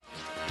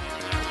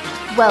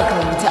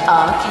Welcome to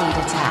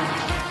Arcade Attack.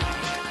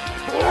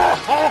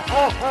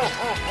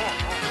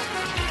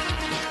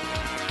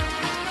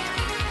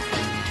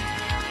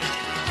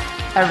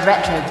 A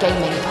retro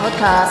gaming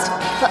podcast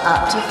for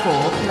up to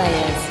 4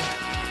 players.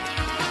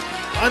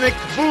 Sonic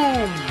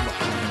Boom!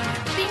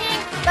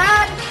 Singing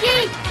Bad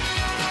Geek!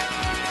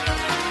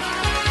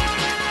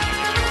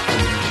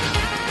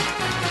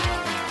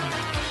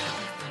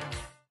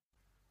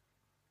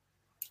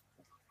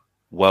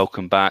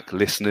 Welcome back,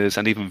 listeners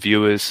and even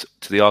viewers,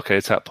 to the Arcade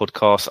Attack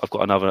podcast. I've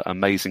got another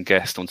amazing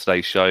guest on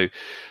today's show.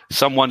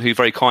 Someone who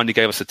very kindly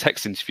gave us a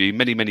text interview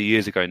many, many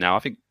years ago now. I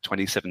think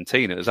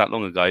 2017. It was that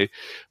long ago.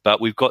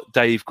 But we've got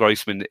Dave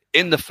Grossman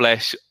in the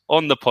flesh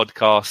on the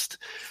podcast,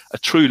 a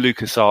true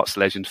LucasArts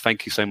legend.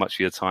 Thank you so much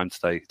for your time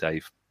today,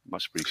 Dave.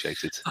 Much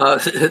appreciated.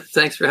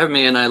 Thanks for having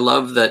me, and I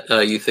love that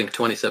you think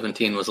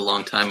 2017 was a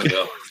long time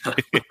ago.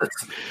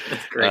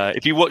 That's great.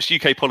 If you watch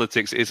UK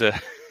politics, it is a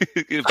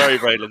very,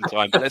 very long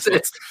time. But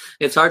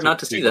it's hard not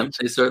to see them.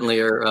 They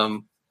certainly are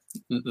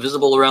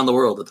visible around the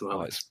world at the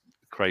moment. It's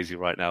crazy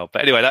right now.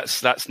 But anyway,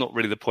 that's not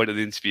really the point of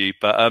the interview.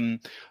 But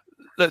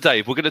look,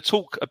 Dave, we're going to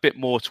talk a bit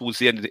more towards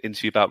the end of the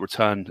interview about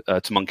Return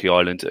to Monkey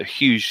Island. A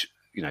huge,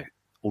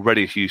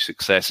 already a huge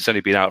success. It's only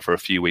been out for a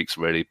few weeks,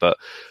 really, but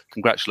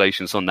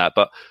congratulations on that.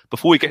 But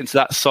before we get into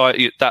that side,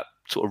 that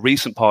sort of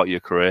recent part of your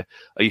career,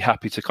 are you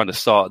happy to kind of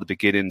start at the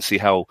beginning and see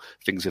how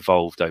things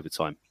evolved over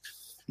time?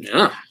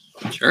 Yeah,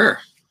 sure.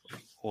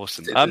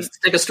 Awesome. Let's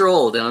take a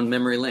stroll down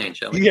memory lane,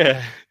 shall we?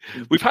 Yeah.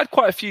 We've had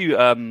quite a few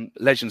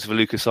legends of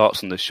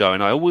LucasArts on the show,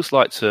 and I always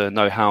like to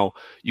know how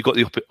you got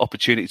the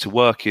opportunity to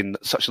work in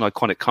such an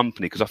iconic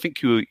company, because I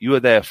think you were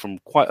there from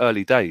quite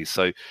early days.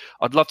 So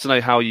I'd love to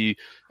know how you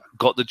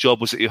got the job.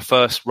 Was it your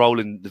first role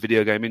in the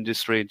video game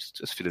industry? And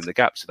just fill in the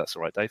gaps, if that's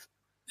all right, Dave.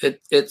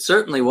 It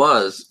certainly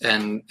was,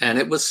 and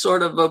it was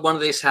sort of one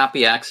of these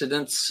happy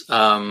accidents.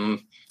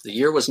 The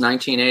year was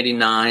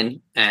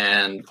 1989,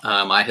 and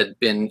I had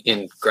been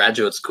in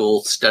graduate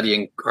school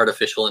studying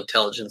artificial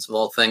intelligence, of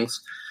all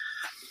things.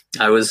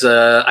 I was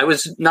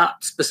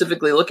not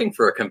specifically looking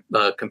for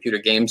a computer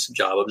games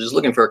job. I was just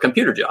looking for a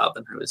computer job,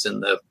 and I was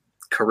in the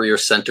Career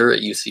Center at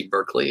UC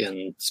Berkeley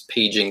and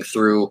paging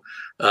through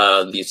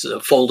these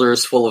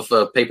folders full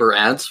of paper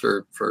ads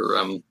for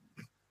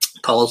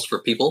calls for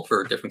people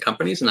for different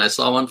companies, and I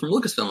saw one from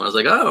Lucasfilm. And I was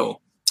like,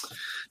 oh,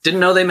 didn't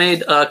know they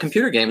made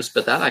computer games,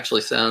 but that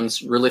actually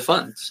sounds really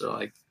fun. So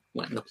I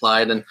went and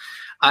applied, and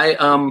I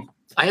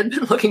had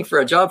been looking for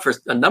a job for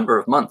a number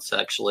of months,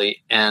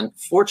 actually, and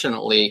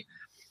fortunately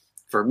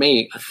for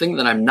me, a thing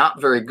that I'm not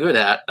very good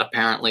at,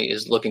 apparently,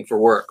 is looking for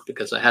work,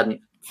 because I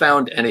hadn't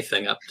found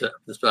anything up to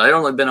this, but I'd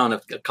only been on a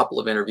couple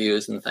of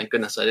interviews, and thank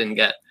goodness I didn't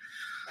get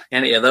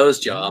any of those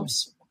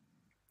jobs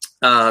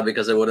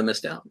because I would have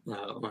missed out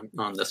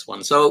on this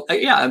one. So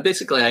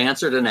basically I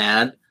answered an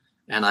ad,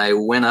 and I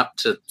went up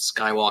to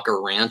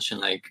Skywalker Ranch,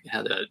 and I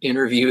had an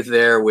interview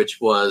there,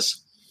 which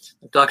was,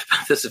 I've talked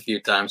about this a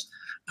few times,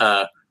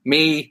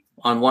 me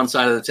on one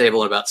side of the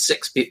table and about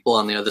 6 people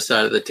on the other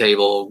side of the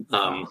table.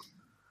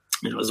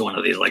 It was one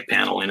of these like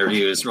panel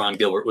interviews. Ron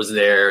Gilbert was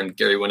there, and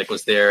Gary Winnick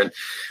was there. And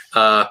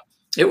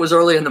it was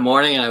early in the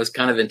morning, and I was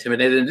kind of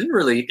intimidated. It didn't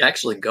really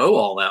actually go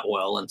all that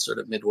well. And sort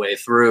of midway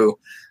through,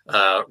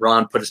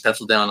 Ron put his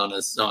pencil down on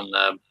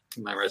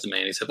my resume,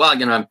 and he said, well,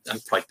 I'm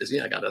quite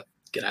busy. I got to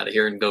get out of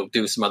here and go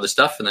do some other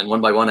stuff. And then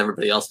one by one,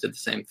 everybody else did the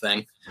same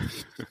thing.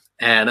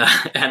 And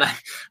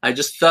I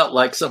just felt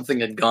like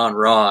something had gone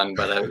wrong.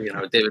 But,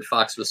 David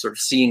Fox was sort of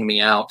seeing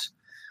me out.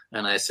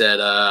 And I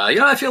said,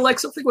 I feel like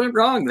something went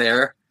wrong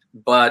there.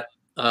 But,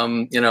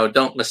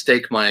 don't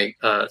mistake my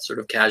sort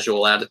of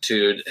casual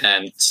attitude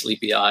and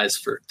sleepy eyes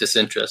for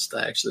disinterest.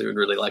 I actually would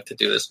really like to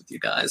do this with you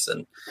guys.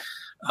 And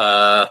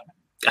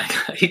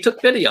he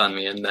took pity on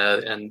me, and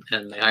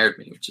they hired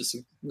me, which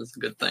was a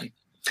good thing.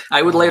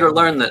 I would later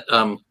learn that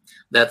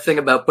that thing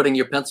about putting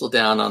your pencil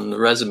down on the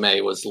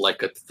resume was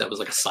like a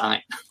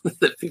sign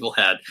that people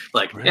had.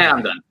 Like, really? Yeah,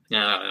 I'm done.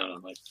 Yeah,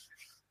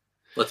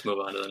 let's move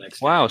on to the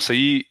next. Wow. So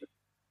you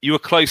were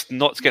close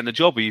not to getting the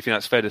job, or you think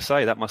that's fair to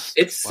say? That must.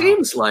 It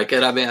seems like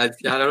it. I mean, I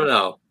don't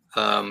know.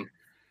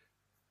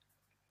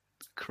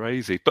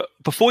 Crazy. But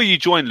before you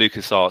joined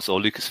LucasArts or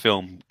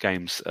Lucasfilm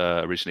Games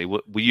originally,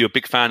 were you a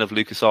big fan of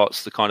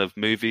LucasArts, the kind of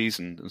movies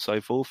and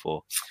so forth?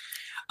 Or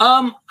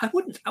I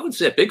wouldn't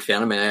say a big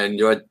fan. I mean, I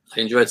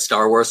enjoyed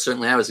Star Wars.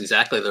 Certainly, I was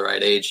exactly the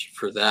right age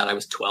for that. I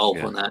was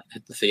 12 when that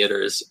hit the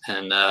theaters,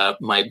 and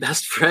my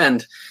best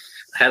friend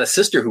had a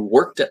sister who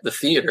worked at the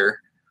theater.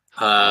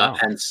 Wow.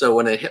 And so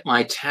when it hit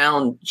my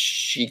town,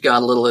 she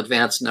got a little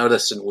advance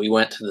notice, and we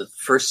went to the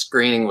first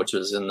screening, which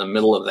was in the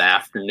middle of the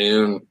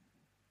afternoon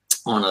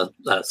on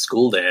a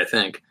school day, I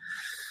think.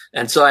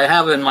 And so I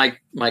have in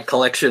my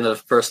collection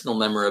of personal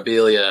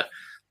memorabilia,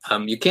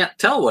 you can't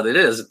tell what it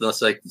is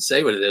unless I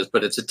say what it is,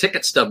 but it's a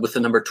ticket stub with the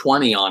number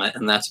 20 on it,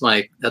 and that's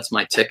my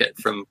ticket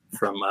from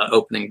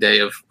opening day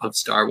of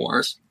Star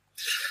Wars.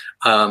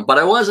 But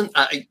I wasn't,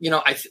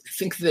 I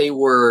think they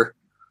were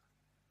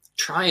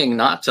trying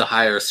not to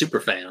hire super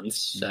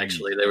fans.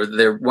 Actually,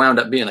 there wound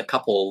up being a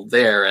couple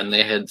there, and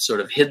they had sort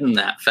of hidden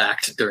that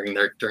fact during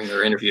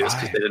their interviews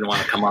because they didn't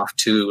want to come off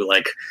too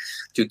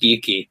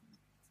geeky.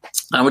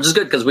 Which is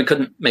good because we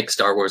couldn't make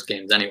Star Wars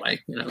games anyway.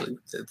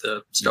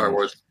 The Star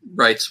Wars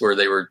rights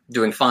they were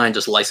doing fine,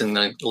 just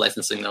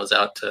licensing those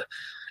out to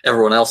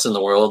everyone else in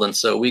the world, and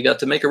so we got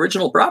to make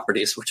original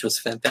properties, which was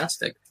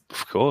fantastic.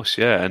 Of course,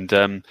 yeah.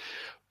 And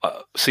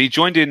so you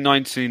joined in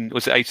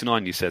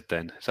 89? You said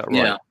then, is that right?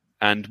 Yeah.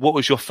 And what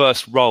was your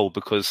first role?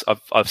 Because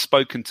I've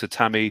spoken to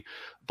Tammy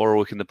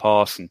Borowick in the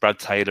past and Brad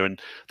Taylor,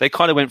 and they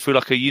kind of went through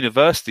like a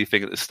university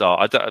thing at the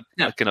start. Again,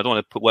 I don't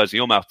want to put words in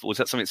your mouth, but was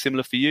that something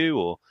similar for you?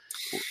 Or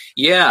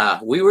yeah,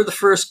 we were the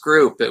first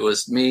group. It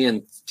was me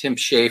and Tim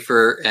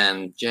Schafer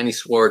and Jenny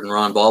Sward and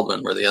Ron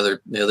Baldwin were the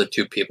other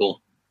two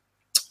people.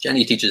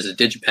 Jenny teaches at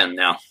DigiPen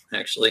now,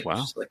 actually.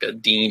 Wow. She's like a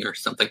dean or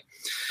something.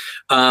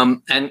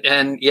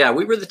 And yeah,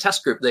 we were the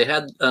test group. They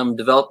had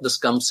developed the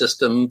Scum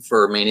system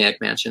for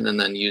Maniac Mansion and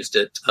then used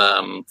it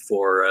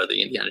for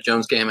the Indiana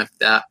Jones game after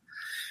that.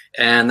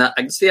 And I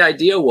guess the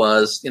idea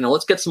was,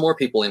 let's get some more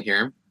people in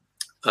here.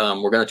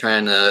 We're going to try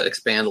and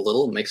expand a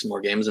little and make some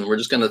more games. And we're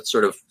just going to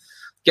sort of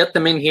get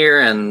them in here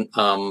and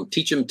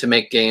teach them to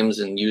make games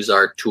and use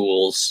our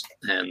tools.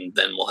 And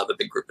then we'll have a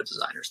big group of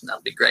designers, and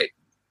that'll be great.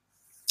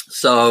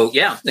 So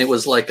yeah, it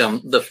was like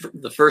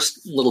the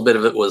first little bit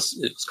of it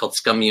was called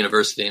Scum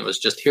University. And it was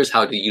just, here's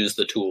how to use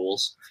the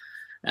tools.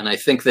 And I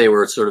think they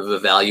were sort of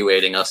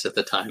evaluating us at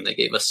the time. They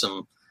gave us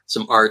some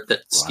art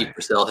that Steve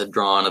Purcell had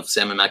drawn of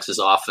Sam and Max's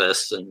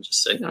office, and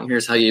just said,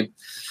 here's how you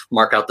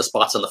mark out the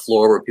spots on the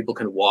floor where people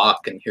can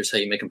walk, and here's how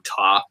you make them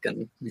talk,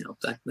 and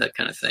that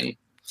kind of thing.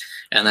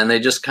 And then they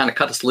just kind of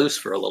cut us loose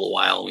for a little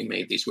while. We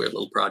made these weird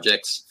little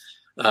projects.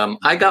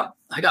 I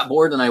got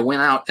bored, and I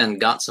went out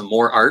and got some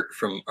more art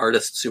from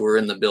artists who were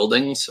in the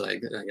building. So I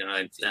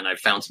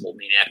found some old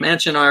Maniac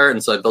Mansion art,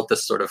 and so I built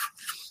this sort of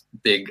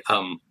big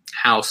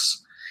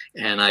house,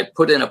 and I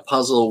put in a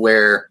puzzle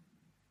where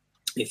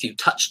if you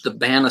touched the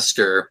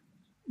banister,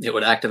 it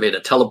would activate a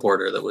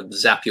teleporter that would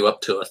zap you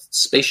up to a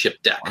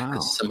spaceship deck. Wow.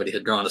 Somebody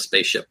had drawn a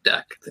spaceship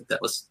deck. I think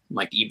that was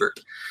Mike Ebert.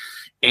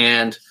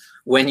 And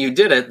when you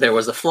did it, there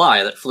was a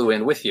fly that flew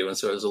in with you. And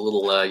so it was a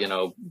little,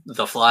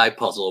 the fly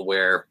puzzle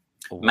where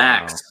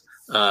Max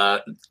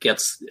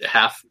gets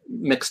half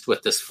mixed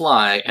with this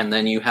fly, and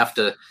then you have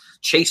to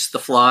chase the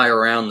fly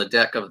around the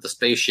deck of the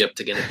spaceship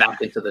to get it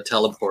back into the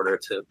teleporter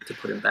to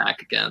put him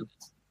back again.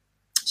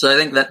 So I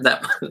think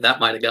that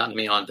might have gotten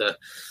me onto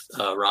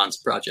Ron's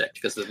project,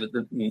 because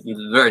the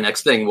very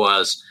next thing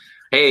was,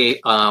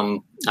 hey,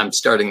 I'm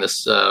starting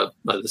this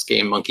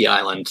game, Monkey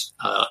Island.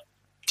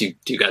 Do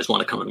you guys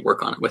want to come and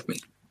work on it with me?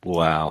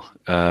 Wow.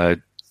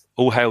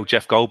 All hail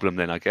Jeff Goldblum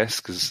then, I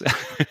guess, because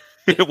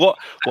what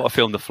a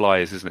film The Fly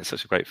is, isn't it?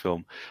 Such a great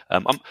film.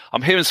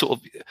 I'm hearing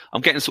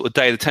I'm getting sort of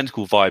Day of the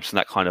Tentacle vibes from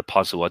that kind of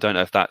puzzle. I don't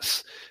know if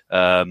that's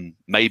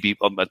maybe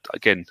again, I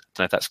don't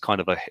know if that's kind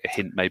of a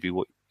hint, maybe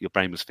what your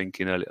brain was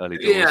thinking early doors.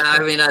 Yeah, I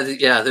mean,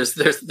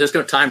 there's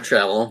no time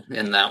travel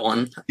in that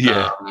one.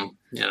 Yeah,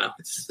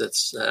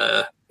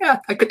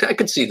 I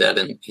could see that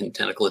in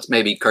Tentacle. It's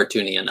maybe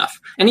cartoony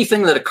enough.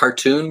 Anything that a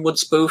cartoon would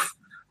spoof,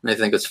 I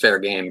think it's fair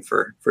game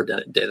for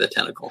Day of the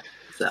Tentacle.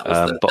 That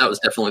was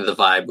definitely the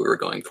vibe we were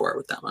going for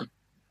with that one.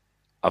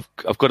 I've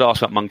got to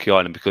ask about Monkey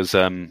Island because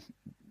I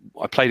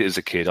played it as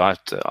a kid. I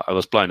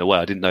was blown away.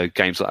 I didn't know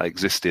games like that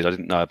existed. I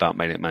didn't know about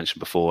Maniac Mansion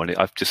before, and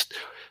I've just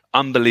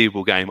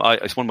unbelievable game.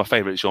 It's one of my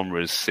favorite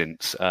genres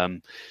since.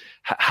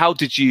 How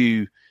did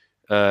you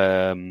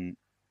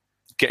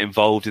get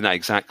involved in that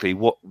exactly?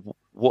 What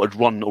had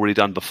Ron already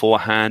done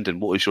beforehand,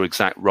 and what was your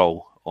exact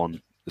role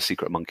on The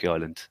Secret of Monkey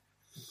Island?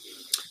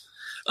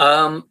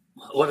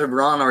 What had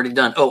Ron already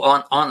done? Oh,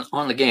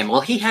 on the game. Well,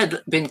 he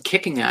had been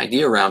kicking the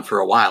idea around for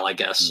a while, I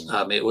guess.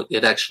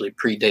 It actually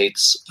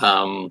predates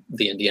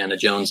the Indiana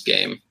Jones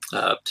game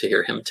to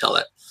hear him tell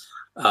it.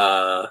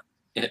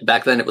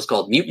 Back then, it was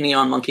called Mutiny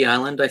on Monkey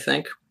Island, I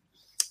think.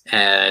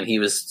 And he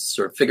was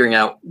sort of figuring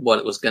out what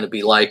it was going to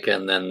be like.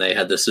 And then they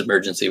had this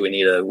emergency. We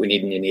need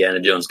an Indiana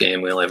Jones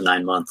game. We only have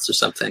 9 months or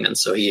something. And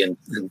so he and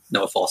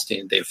Noah Falstein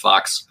and Dave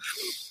Fox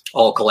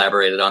all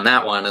collaborated on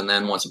that one. And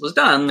then once it was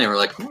done, they were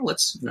like, well,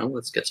 let's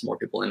get some more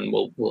people in.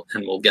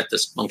 We'll get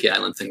this Monkey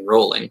Island thing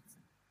rolling.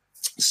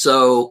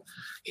 So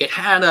it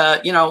had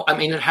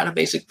it had a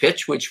basic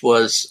pitch, which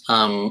was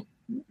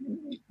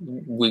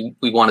we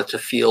wanted to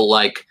feel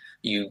like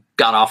you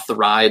got off the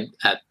ride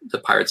at the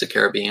Pirates of the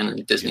Caribbean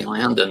and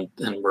Disneyland,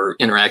 and we're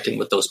interacting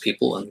with those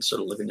people and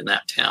sort of living in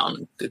that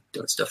town and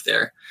doing stuff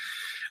there.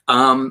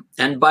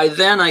 And by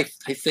then, I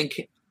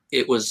think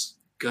it was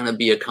going to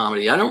be a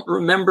comedy. I don't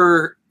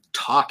remember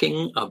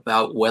talking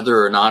about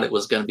whether or not it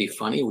was going to be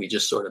funny. We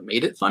just sort of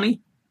made it funny.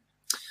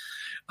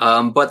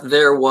 But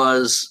there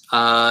was,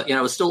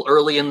 it was still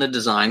early in the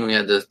design. We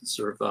had to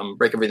sort of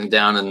break everything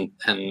down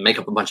and make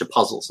up a bunch of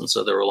puzzles. And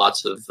so there were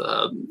lots of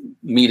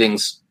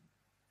meetings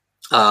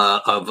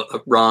of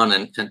Ron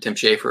and Tim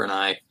Schafer and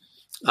I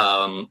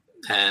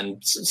and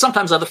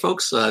sometimes other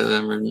folks.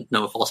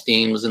 Noah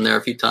Falstein was in there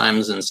a few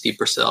times, and Steve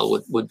Purcell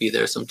would be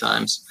there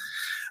sometimes.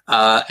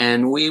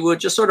 And we would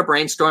just sort of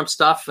brainstorm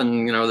stuff.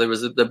 And, there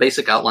was the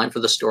basic outline for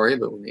the story,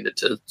 but we needed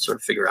to sort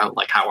of figure out,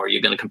 like, how are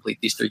you going to complete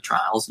these 3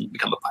 trials and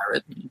become a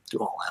pirate and do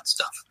all that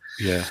stuff.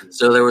 Yeah.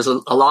 So there was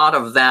a lot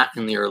of that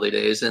in the early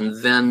days. And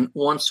then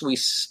once we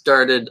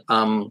started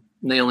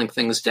nailing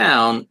things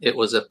down, it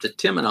was up to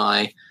Tim and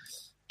I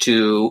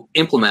to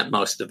implement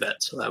most of it.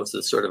 So that was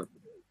the sort of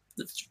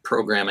the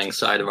programming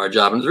side of our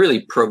job. And it was really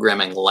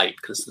programming light,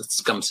 because the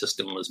Scum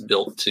system was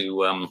built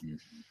to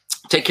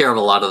take care of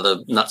a lot of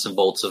the nuts and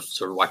bolts of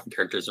sort of walking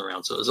characters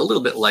around. So it was a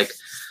little bit like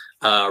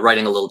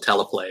writing a little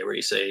teleplay where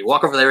you say,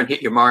 walk over there and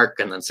hit your mark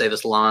and then say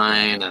this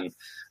line. And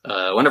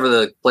whenever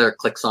the player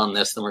clicks on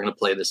this, then we're going to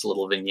play this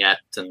little vignette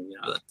and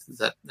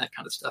that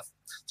kind of stuff.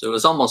 So it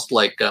was almost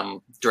like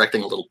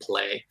directing a little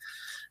play.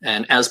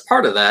 And as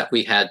part of that,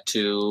 we had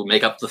to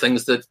make up the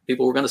things that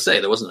people were going to say.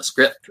 There wasn't a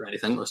script or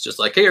anything. It was just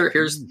like,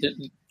 here's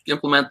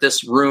implement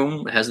this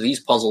room. It has these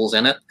puzzles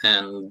in it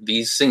and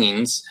these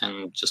scenes,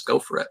 and just go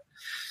for it.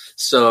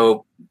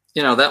 So,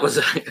 that was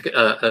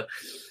an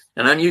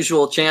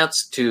unusual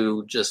chance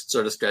to just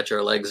sort of stretch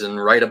our legs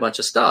and write a bunch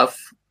of stuff,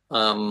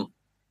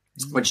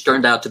 which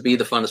turned out to be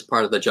the funnest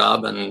part of the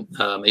job, and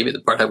maybe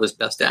the part I was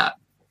best at.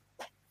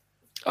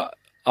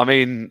 I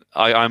mean,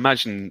 I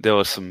imagine there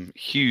were some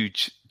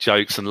huge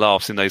jokes and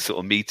laughs in those sort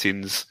of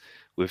meetings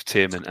with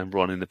Tim and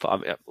Ron.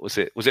 Was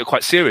it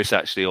quite serious,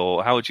 actually,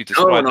 or how would you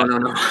describe No.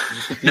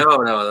 that?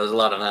 No. There was a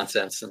lot of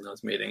nonsense in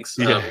those meetings.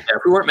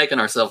 If we weren't making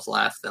ourselves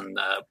laugh, then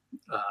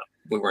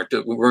we weren't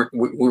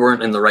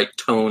in the right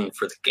tone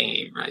for the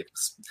game. Right?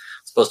 It's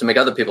supposed to make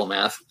other people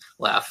laugh.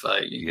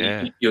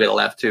 You get a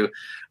laugh too.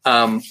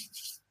 I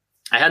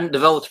hadn't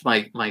developed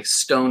my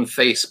stone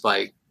face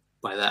by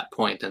that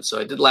point, and so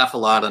I did laugh a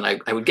lot, and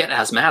I would get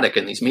asthmatic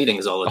in these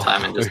meetings all the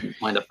time and just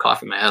wind up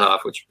coughing my head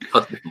off, which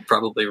you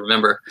probably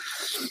remember.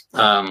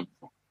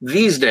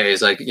 These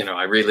days,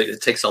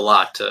 it takes a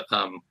lot to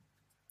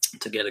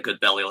get a good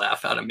belly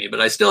laugh out of me,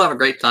 but I still have a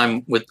great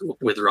time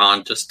with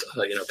Ron, just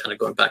kind of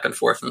going back and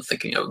forth and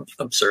thinking of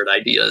absurd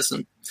ideas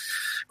and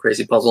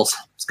crazy puzzles.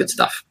 It's good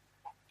stuff.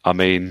 I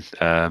mean,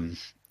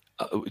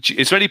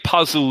 is there any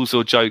puzzles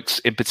or jokes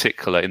in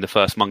particular in the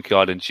first Monkey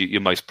Island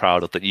you're most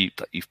proud of that you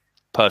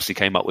personally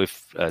came up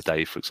with,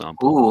 Dave, for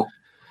example? Ooh.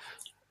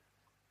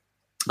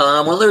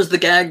 Well, there's the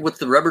gag with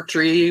the rubber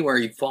tree where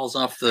he falls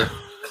off the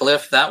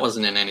cliff. That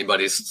wasn't in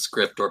anybody's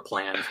script or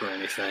plan for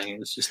anything. It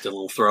was just a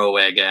little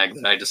throwaway gag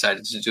that I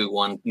decided to do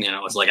one.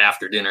 It was like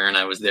after dinner, and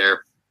I was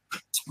there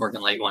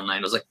working late one night.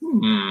 I was like,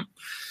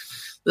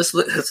 this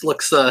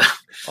looks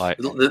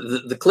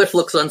the cliff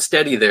looks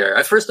unsteady there.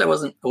 At first, I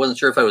wasn't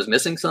sure if I was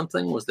missing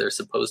something. Was there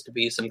supposed to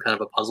be some kind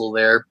of a puzzle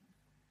there?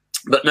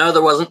 But no,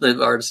 there wasn't.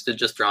 The artist had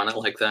just drawn it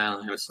like that,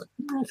 and I was like,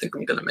 I think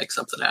I'm going to make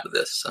something out of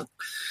this. So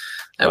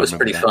that was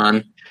pretty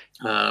fun.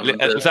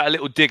 Was that a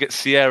little dig at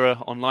Sierra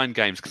Online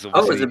Games? It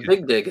was a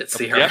big dig at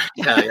Sierra.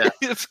 Yeah.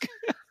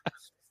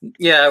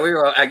 Yeah, we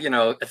were.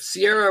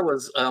 Sierra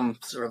was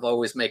sort of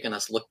always making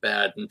us look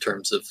bad in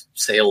terms of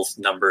sales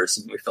numbers,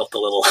 and we felt a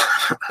little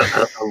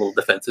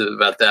defensive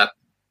about that.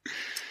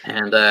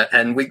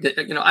 And we,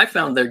 I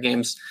found their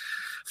games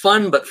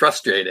fun but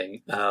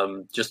frustrating,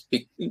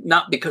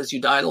 not because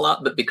you died a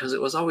lot, but because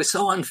it was always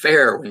so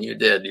unfair when you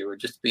did. You would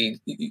just be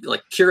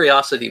like,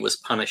 curiosity was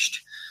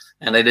punished,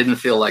 and I didn't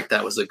feel like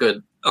that was a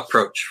good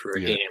approach for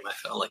a game. I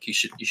felt like you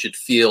should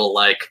feel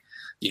like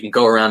you can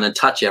go around and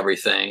touch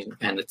everything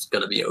and it's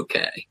going to be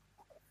okay.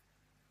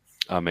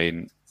 I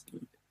mean,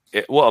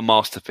 what a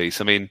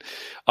masterpiece. I mean,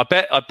 I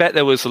bet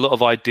there was a lot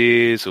of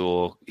ideas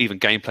or even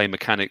gameplay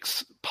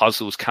mechanics,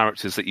 puzzles,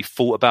 characters that you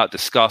thought about,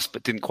 discussed,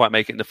 but didn't quite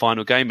make it in the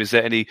final game. Is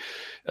there any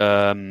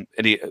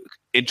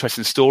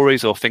interesting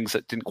stories or things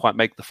that didn't quite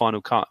make the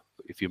final cut,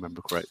 if you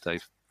remember correct,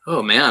 Dave?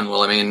 Oh, man.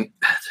 Well, I mean,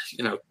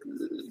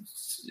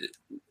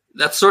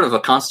 that's sort of a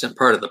constant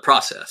part of the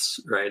process,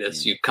 right?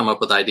 As you come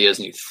up with ideas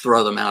and you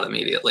throw them out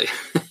immediately.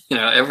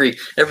 Every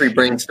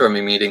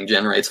brainstorming meeting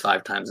generates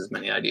 5 times as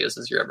many ideas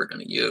as you're ever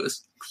going to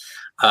use.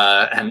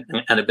 And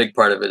a big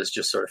part of it is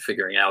just sort of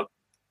figuring out,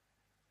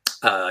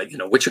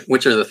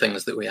 which are the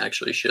things that we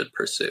actually should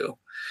pursue.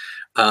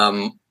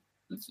 Not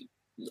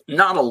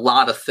a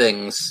lot of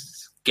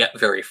things get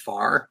very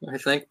far, I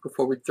think,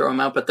 before we throw them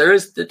out, but there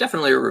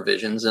definitely are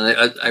revisions.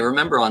 And I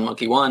remember on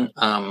Monkey One,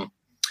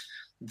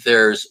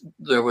 there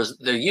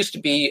used to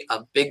be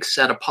a big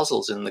set of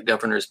puzzles in the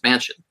governor's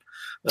mansion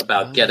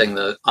about getting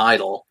the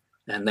idol.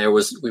 And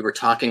we were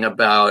talking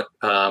about,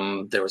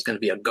 there was going to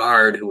be a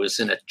guard who was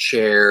in a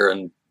chair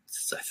and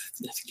I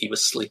think he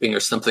was sleeping or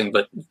something,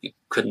 but you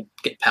couldn't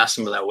get past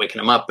him without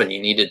waking him up. And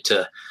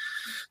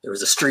there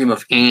was a stream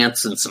of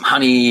ants and some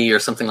honey or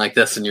something like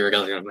this. And you were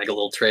going to make a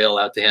little trail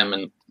out to him.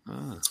 And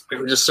we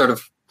were just sort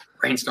of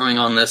brainstorming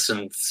on this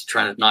and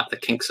trying to knock the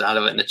kinks out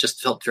of it, and it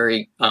just felt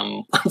very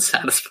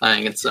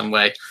unsatisfying in some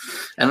way.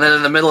 And then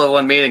in the middle of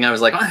one meeting, I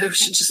was like, we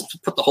should just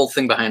put the whole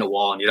thing behind a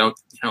wall, and you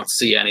don't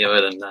see any of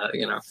it, and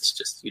it's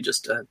just you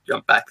just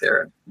jump back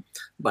there, and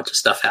a bunch of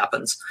stuff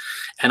happens.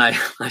 And I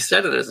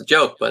said it as a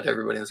joke, but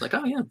everybody was like,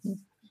 oh yeah,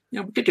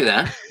 we could do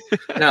that.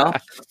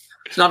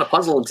 It's not a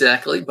puzzle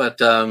exactly, but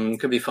it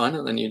could be fun.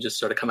 And then you just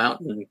sort of come out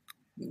and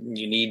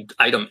you need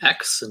item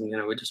X, and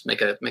we just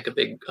make a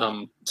big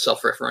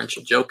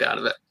self-referential joke out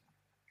of it.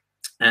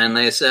 And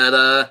they said,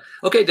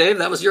 "Okay, Dave,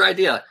 that was your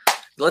idea.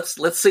 Let's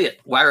see it.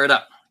 Wire it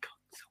up."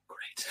 So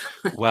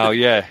great. Wow,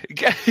 yeah.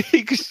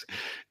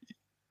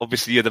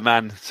 Obviously, you're the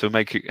man to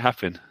make it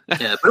happen.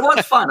 Yeah, but it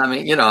was fun. I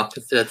mean, I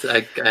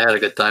had a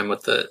good time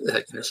with the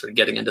sort of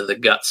getting into the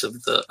guts of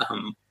the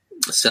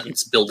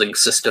sentence building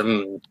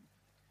system,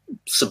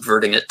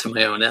 subverting it to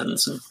my own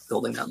ends, and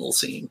building that little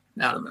scene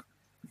out of it.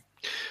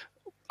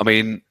 I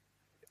mean,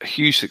 a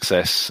huge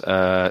success,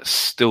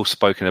 still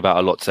spoken about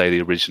a lot today,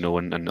 the original,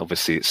 and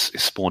obviously it's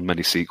spawned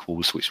many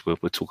sequels, which we'll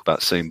talk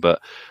about soon. But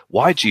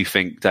why do you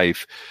think,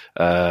 Dave,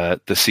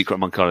 The Secret of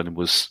Monkey Island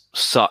was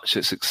such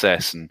a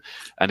success, and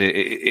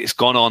it's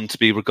gone on to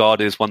be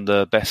regarded as one of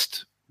the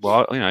best,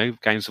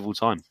 games of all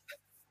time?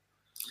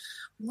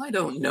 Well, I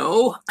don't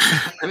know.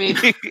 I mean...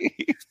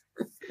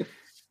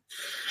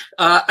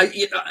 I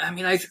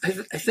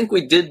think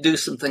we did do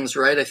some things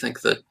right. I think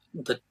that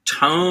the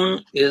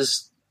tone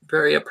is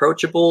very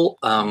approachable.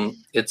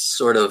 It's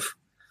sort of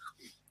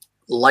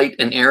light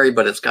and airy,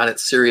 but it's got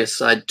its serious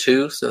side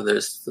too. So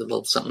there's a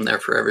little something there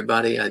for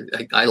everybody.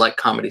 I like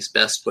comedies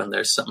best when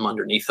there's something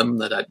underneath them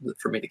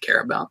for me to care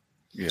about.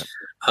 Yeah.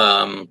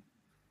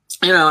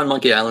 And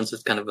Monkey Island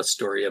is kind of a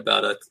story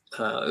about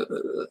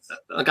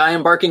a guy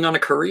embarking on a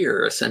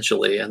career,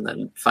 essentially, and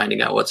then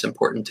finding out what's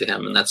important to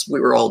him. And we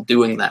were all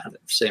doing that at the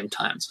same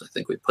time. So I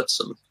think we put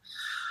some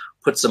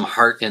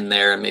heart in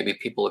there, and maybe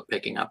people are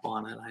picking up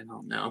on it. I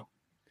don't know.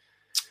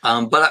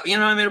 But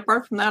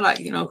apart from that,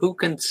 who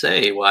can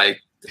say why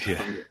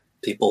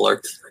people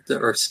are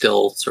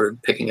still sort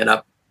of picking it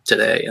up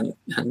today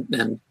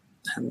and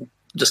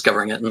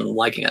discovering it and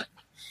liking it?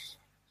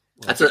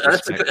 Well,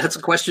 that's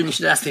a question you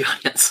should ask the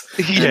audience.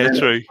 Yeah,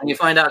 true. When you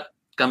find out,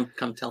 come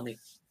tell me.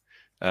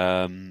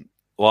 Well,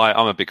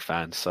 I'm a big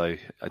fan, so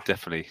I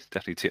definitely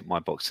tick my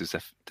boxes.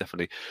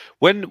 Definitely.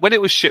 When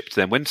it was shipped,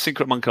 then when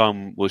Secret Monkey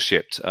Island was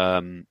shipped,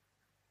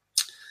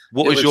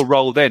 what was your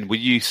role then? Were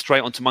you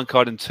straight onto Monkey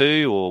Island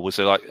 2, or was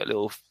there like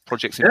little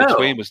projects in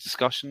between? Was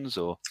discussions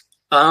or?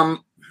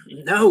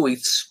 No, we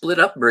split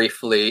up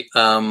briefly.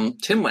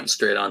 Tim went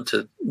straight on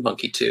to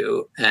Monkey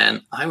 2,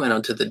 and I went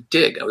on to The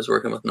Dig. I was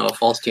working with Noah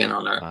Falstein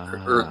on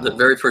the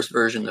very first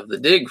version of The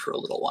Dig for a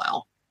little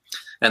while,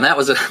 and that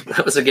was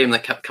a game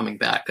that kept coming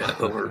back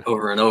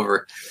over and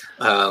over.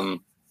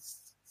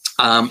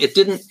 It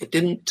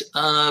didn't.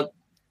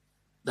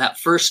 That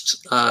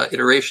first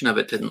iteration of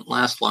it didn't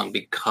last long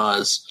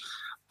because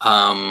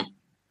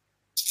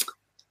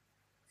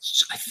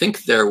I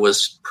think there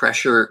was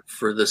pressure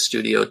for the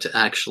studio to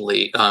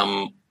actually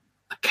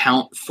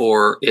account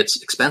for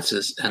its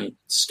expenses and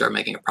start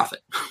making a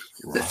profit,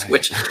 right.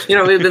 Which,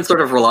 we've been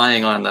sort of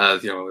relying on,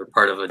 we're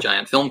part of a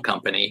giant film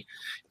company.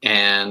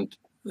 And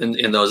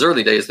in those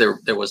early days, there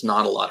was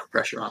not a lot of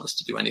pressure on us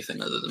to do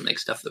anything other than make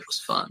stuff that was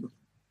fun.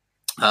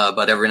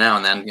 But every now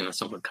and then,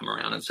 someone would come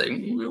around and say,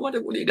 what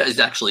are you guys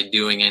actually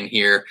doing in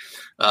here?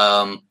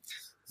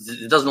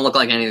 It doesn't look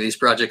like any of these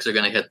projects are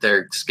going to hit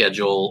their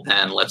schedule,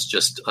 and let's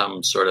just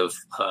sort of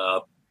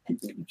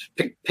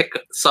pick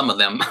some of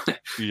them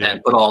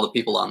and put all the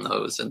people on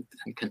those and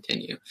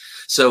continue.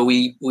 So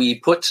we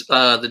put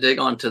The Dig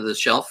onto the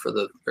shelf for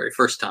the very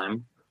first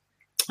time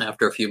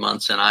after a few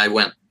months, and I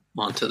went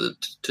on to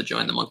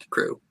join the Monkey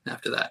Crew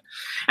after that.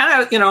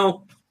 And it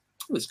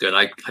was good.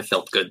 I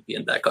felt good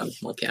being back on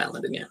Monkey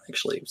Island again.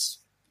 Actually,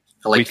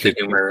 I liked the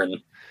humor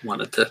and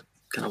wanted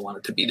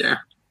to be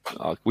there.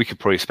 We could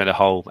probably spend a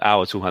whole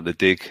hour talking about The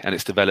Dig and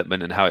its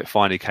development and how it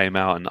finally came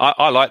out. And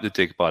I like The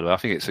Dig, by the way. I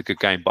think it's a good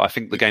game, but I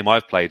think the game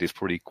I've played is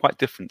probably quite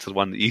different to the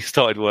one that you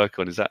started work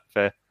on. Is that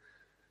fair?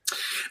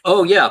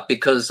 Oh, yeah,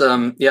 because,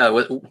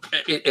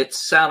 it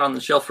sat on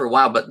the shelf for a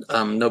while, but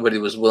nobody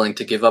was willing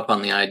to give up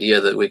on the idea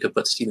that we could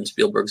put Steven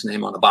Spielberg's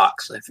name on a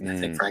box. I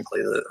think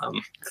frankly,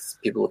 the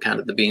people who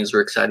counted the beans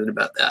were excited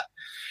about that.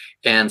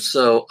 And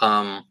so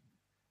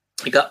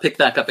it got picked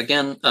back up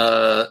again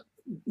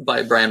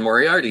by Brian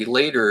Moriarty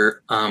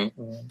later,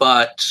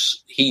 but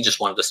he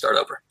just wanted to start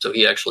over. So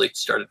he actually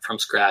started from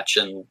scratch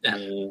and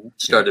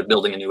started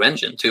building a new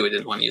engine, too. He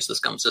didn't want to use the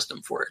SCUMM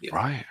system for it either.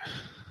 Right.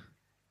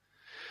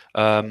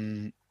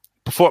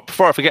 Before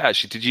I forget,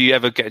 actually, did you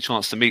ever get a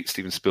chance to meet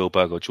Steven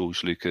Spielberg or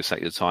George Lucas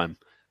at your time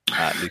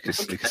at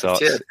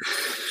LucasArts?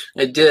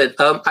 I did.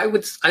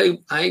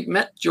 I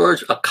met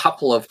George a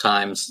couple of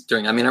times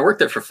during. I mean, I worked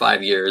there for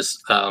 5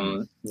 years.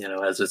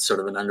 As a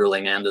sort of an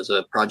underling and as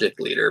a project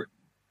leader.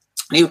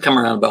 He would come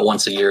around about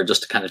once a year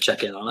just to kind of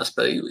check in on us,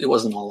 but he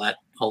wasn't all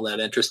that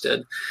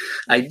interested.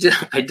 I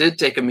did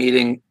take a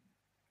meeting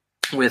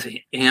with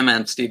him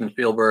and Steven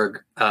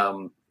Spielberg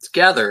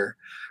together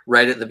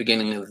right at the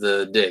beginning of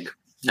the dig.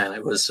 And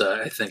it was,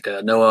 I think,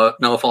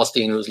 Noah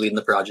Falstein who was leading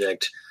the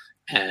project,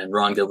 and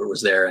Ron Gilbert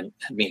was there, and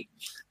me.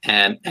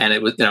 And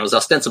it was, it was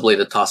ostensibly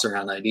to toss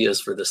around ideas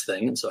for this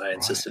thing. And so I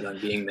insisted on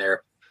being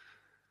there.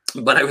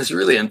 But I was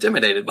really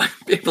intimidated by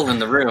people in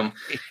the room,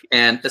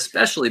 and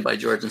especially by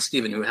George and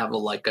Stephen, who have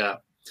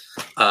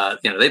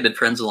they've been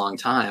friends a long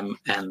time,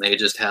 and they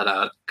just had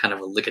a kind of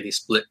a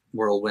lickety-split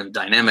whirlwind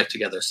dynamic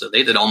together. So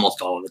they did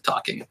almost all of the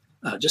talking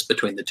just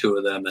between the two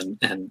of them,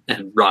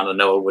 and Ron and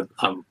Noah would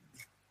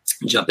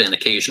jump in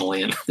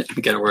occasionally and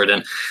get a word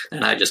in,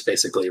 and I just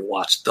basically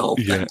watched the whole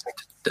thing.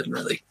 Didn't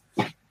really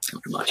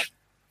do much.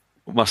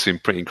 Must have been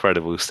pretty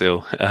incredible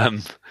still.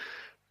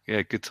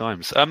 Yeah, good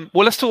times. Well,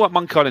 let's talk about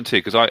Monkey Island 2,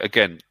 because I,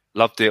 again,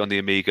 loved it on the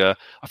Amiga.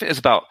 I think there's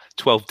about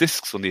 12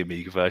 discs on the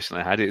Amiga version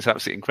I had. It's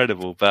absolutely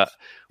incredible. But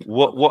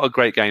what a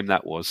great game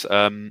that was.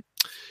 I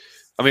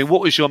mean,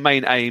 what was your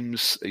main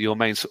aims, your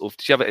main sort of...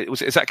 Did you have it?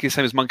 Was it exactly the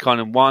same as Monkey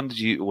Island 1?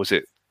 Was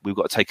it, we've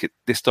got to take it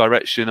this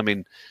direction? I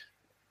mean,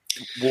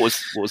 what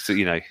was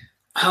the,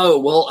 Oh,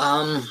 well,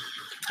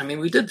 I mean,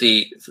 we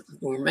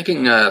were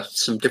making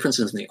some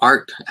differences in the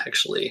art,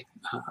 actually,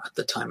 at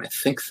the time. I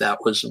think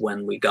that was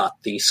when we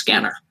got the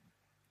scanner,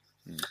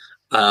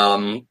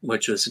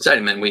 which was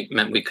exciting.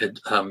 Meant we could,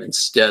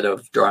 instead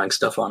of drawing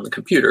stuff on the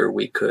computer,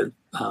 we could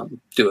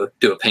do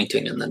a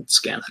painting and then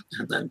scan it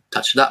and then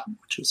touch it up,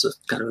 which was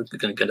kind of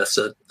going to get us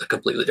a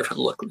completely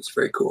different look. It was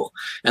very cool.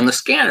 And the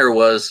scanner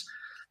was,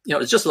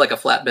 it's just like a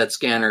flatbed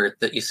scanner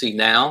that you see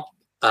now.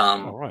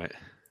 All right.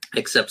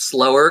 Except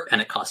slower,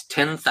 and it cost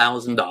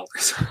 $10,000.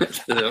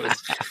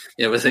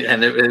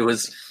 It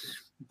was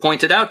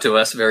pointed out to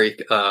us very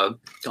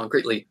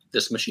concretely.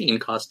 This machine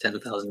cost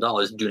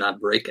 $10,000. Do not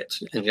break it.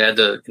 And you had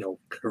to,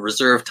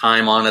 reserve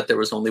time on it. There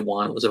was only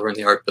one. It was over in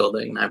the art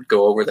building, and I'd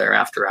go over there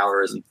after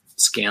hours and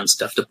scan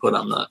stuff to put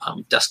on the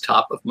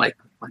desktop of my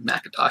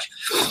Macintosh.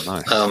 Oh,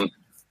 nice.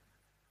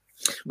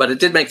 But it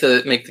did make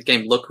the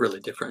game look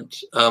really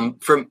different.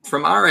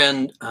 From our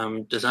end,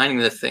 designing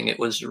the thing, it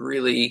was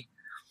really.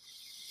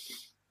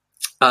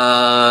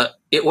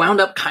 It wound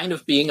up kind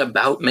of being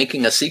about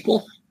making a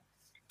sequel.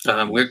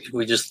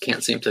 We just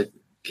can't seem to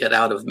get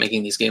out of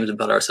making these games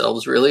about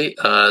ourselves, really.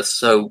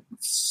 The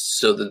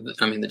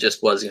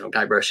gist was,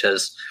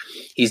 Guybrush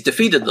he's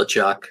defeated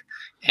LeChuck,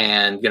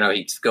 and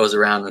he goes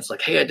around and it's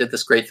like, hey, I did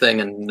this great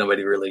thing, and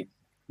nobody really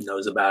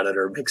knows about it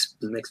or makes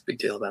a big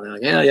deal about it.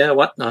 Like, yeah,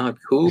 what?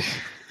 Who?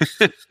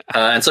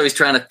 And so he's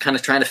trying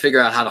to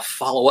figure out how to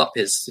follow up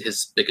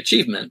his big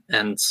achievement,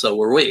 and so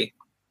were we.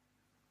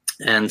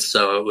 And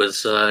so it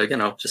was,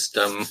 just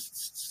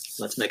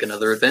let's make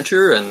another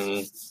adventure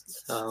and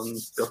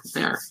go from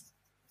there.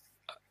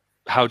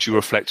 How do you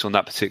reflect on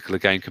that particular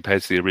game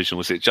compared to the original?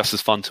 Was it just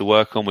as fun to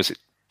work on? Was it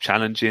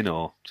challenging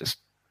or just?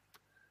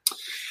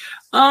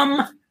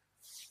 I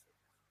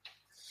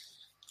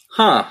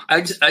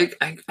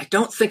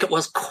don't think it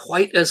was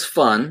quite as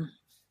fun,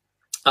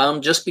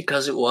 just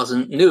because it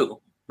wasn't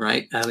new.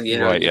 Right.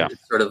 Right. Yeah.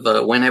 Sort of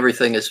when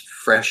everything is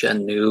fresh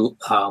and new,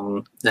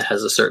 it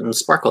has a certain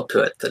sparkle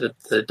to it that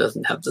it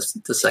doesn't have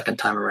the second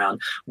time around.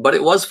 But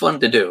it was fun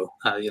to do.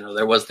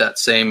 There was that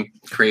same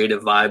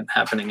creative vibe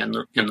happening in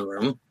the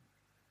room,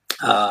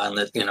 and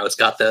that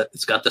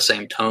it's got the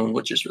same tone,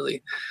 which is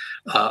really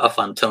a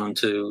fun tone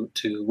to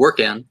work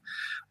in.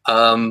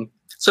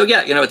 So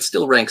yeah, it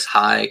still ranks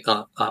high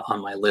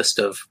on my list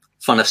of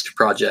funnest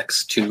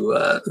projects to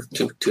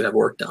have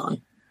worked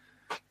on.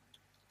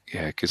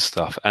 Yeah, good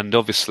stuff. And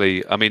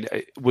obviously, I mean,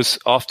 it was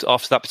after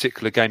that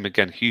particular game,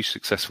 again, huge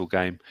successful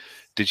game.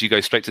 Did you go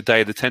straight to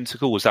Day of the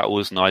Tentacle? Was that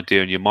always an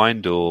idea in your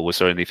mind, or was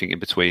there anything in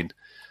between,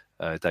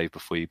 Dave,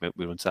 before you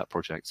moved on to that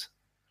project?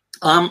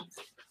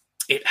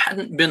 It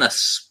hadn't been a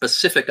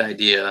specific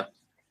idea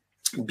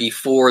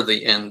before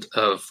the end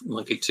of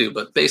Monkey 2,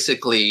 but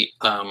basically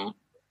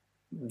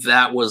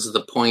that was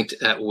the point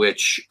at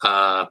which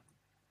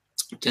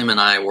Tim and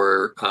I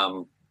were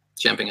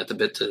champing at the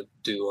bit to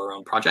do our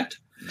own project.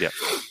 Yeah.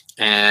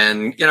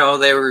 And,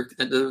 they were,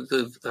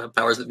 the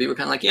powers that be were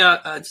kind of like,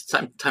 it's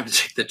time to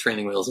take the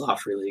training wheels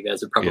off, really. You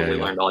guys have probably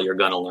learned all you're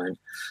going to learn.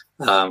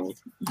 And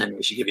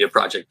we should give you a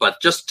project.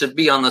 But just to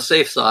be on the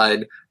safe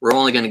side, we're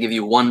only going to give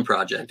you one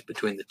project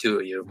between the two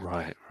of you.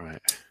 Right.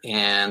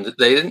 And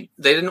they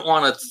didn't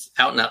want to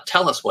out and out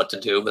tell us what to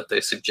do, but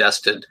they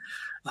suggested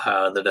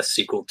that a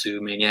sequel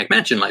to Maniac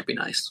Mansion might be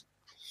nice.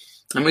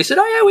 And we said,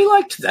 oh, yeah, we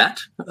liked that.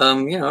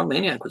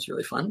 Maniac was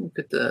really fun. We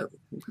could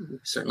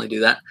certainly do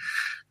that.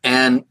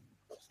 And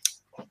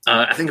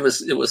I think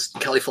it was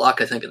Kelly Flock,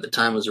 I think at the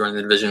time was running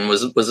the division,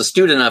 was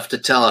astute enough to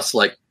tell us,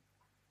 like,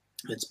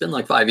 it's been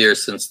like 5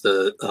 years since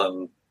the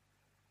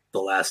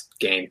last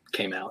game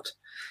came out.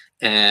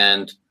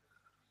 And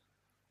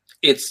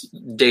it's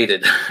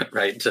dated,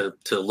 right, to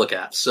look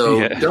at.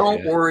 So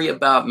don't worry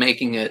about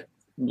making it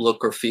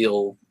look or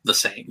feel the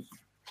same.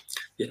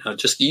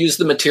 Just use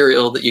the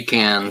material that you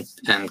can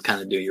and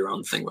kind of do your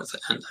own thing with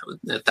it. And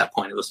at that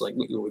point, it was like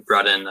we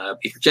brought in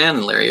Peter Jan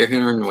and Larry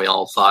Ahern, and we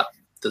all thought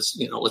this,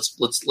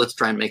 let's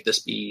try and make this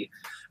be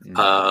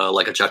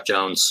like a Chuck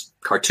Jones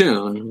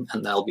cartoon,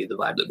 and that'll be the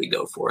vibe that we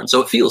go for. And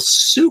so it feels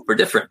super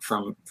different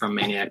from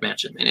Maniac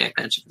Mansion. Maniac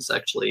Mansion is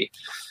actually,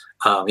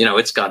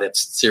 it's got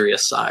its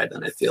serious side,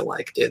 and I feel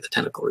like Day of the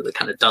Tentacle really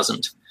kind of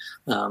doesn't.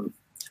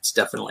 It's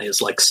definitely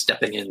is like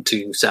stepping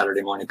into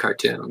Saturday morning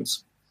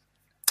cartoons.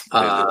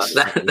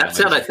 That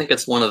said, I think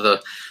it's one of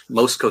the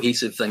most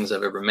cohesive things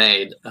I've ever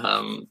made,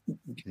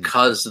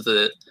 because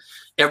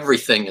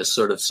everything is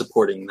sort of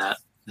supporting that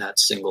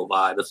single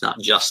vibe. It's not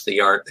just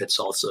the art; it's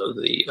also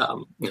the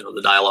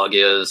the dialogue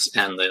is,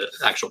 and the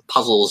actual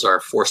puzzles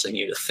are forcing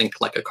you to think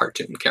like a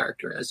cartoon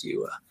character as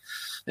you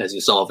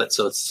solve it.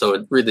 So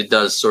it really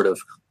does sort of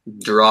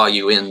draw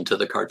you into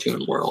the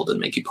cartoon world and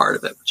make you part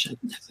of it, which I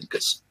think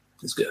is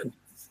good.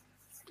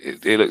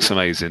 It looks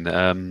amazing.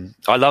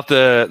 I love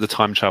the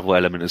time travel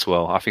element as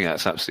well. I think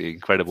that's absolutely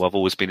incredible. I've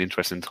always been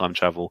interested in time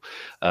travel,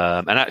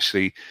 and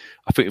actually,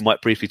 I think we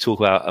might briefly talk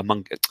about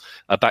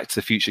a Back to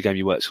the Future game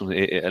you worked on.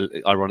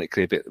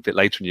 Ironically, a bit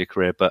later in your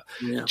career. But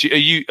Yeah. are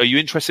you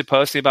interested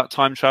personally about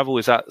time travel?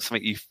 Is that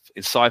something in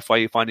sci-fi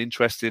you find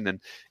interesting? And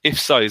if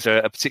so, is there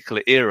a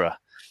particular era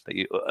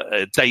that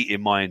a date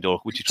in mind,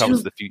 or would you travel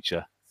to the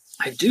future?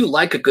 I do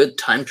like a good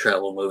time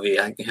travel movie.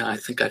 I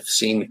think I've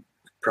seen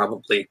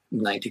probably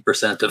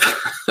 90%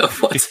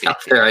 of what's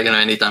out there.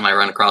 Anytime I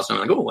run across them,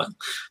 I'm like, oh, well,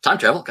 time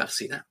travel, got to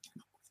see that,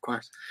 of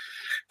course.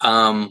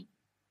 I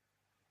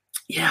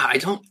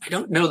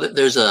don't know that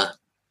there's a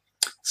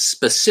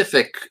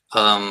specific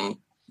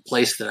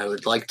place that I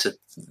would like to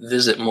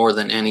visit more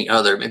than any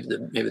other.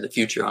 Maybe the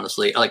future,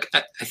 honestly. Like,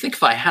 I think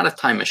if I had a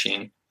time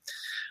machine,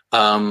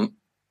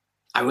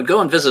 I would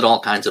go and visit all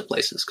kinds of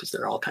places, because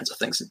there are all kinds of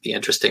things that'd be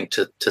interesting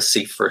to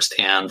see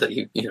firsthand that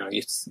you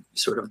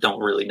sort of don't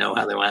really know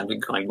how they went,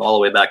 going all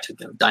the way back to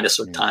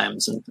dinosaur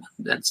times and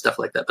stuff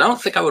like that. But I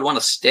don't think I would want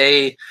to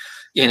stay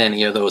in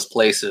any of those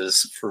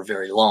places for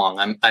very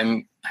long.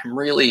 I'm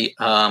really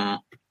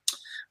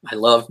I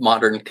love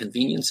modern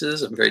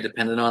conveniences. I'm very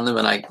dependent on them,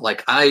 and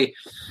I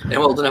am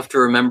old enough to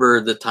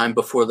remember the time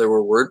before there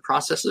were word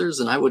processors,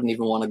 and I wouldn't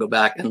even want to go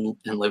back and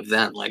live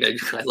then. Like,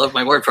 I love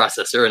my word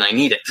processor, and I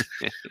need it.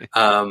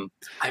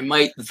 I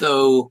might,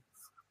 though,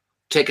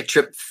 take a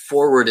trip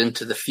forward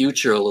into the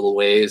future a little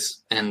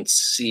ways and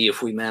see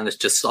if we manage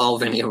to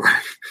solve any of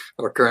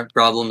our current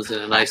problems in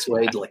a nice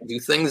way. Like, do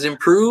things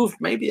improve?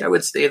 Maybe I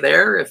would stay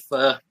there if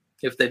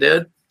they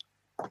did.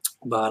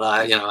 But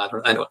I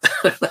don't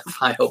have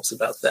high hopes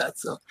about that.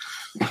 So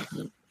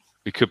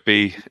We could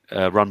be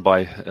run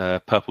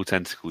by purple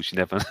tentacles. You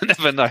never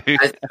know.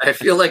 I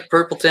feel like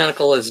Purple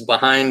Tentacle is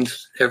behind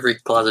every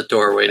closet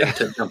door, waiting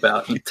to jump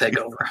out and take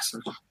over.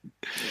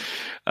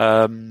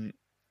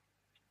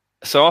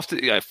 So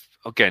after,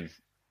 again,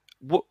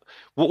 what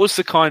was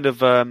the kind of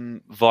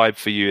vibe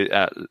for you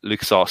at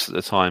LucasArts at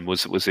the time?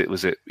 Was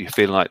it you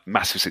feeling like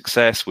massive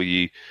success? Were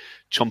you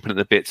chomping at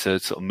the bit to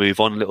sort of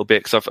move on a little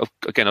bit? Because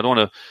I don't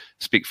want to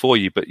speak for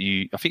you, but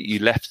I think you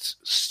left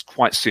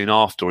quite soon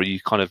after, or you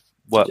kind of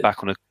worked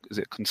back on a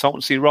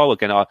consultancy role.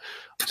 Again, I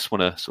just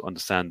want to sort of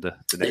understand the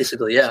next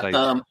basically,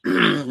 yeah,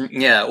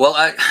 yeah.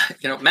 Well,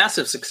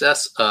 massive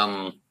success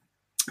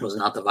was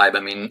not the vibe.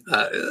 I mean,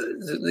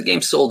 the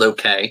game sold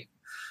okay,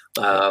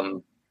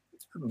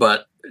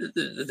 but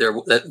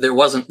there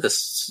wasn't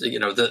this.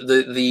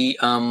 The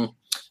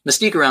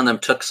mystique around them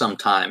took some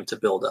time to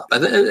build up.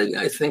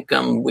 I think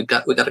we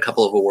got a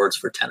couple of awards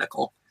for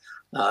Tentacle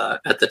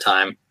at the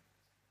time,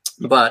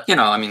 but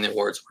the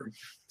awards were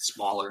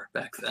smaller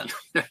back then.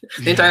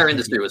 The entire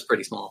industry was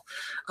pretty small,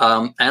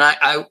 and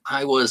I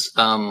was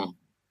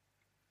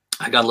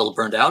I got a little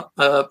burned out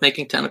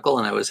making Tentacle,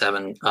 and I was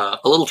having a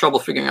little trouble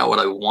figuring out what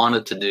I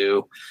wanted to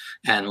do.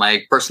 And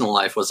my personal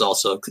life was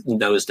also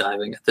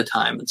nosediving at the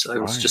time, and so I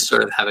was just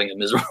sort of having a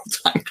miserable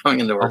time going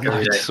into work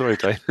every day. Sorry,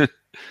 Dave.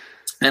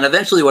 And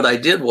eventually what I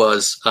did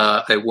was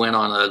I went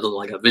on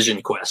a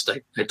vision quest.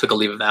 I took a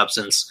leave of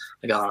absence.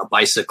 I got on a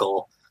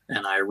bicycle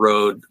and I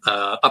rode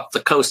up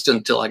the coast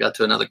until I got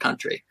to another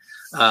country.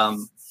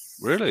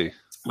 Really?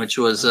 Which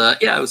was,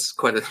 it was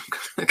quite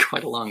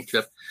a long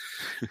trip.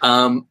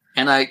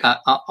 And I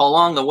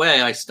along the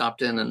way, I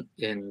stopped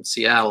in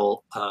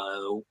Seattle,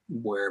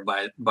 where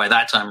by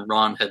that time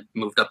Ron had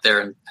moved up there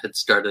and had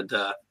started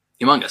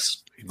Humongous.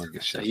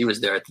 So he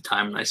was there at the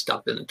time, and I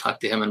stopped in and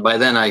talked to him. And by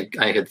then, I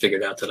had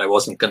figured out that I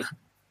wasn't going to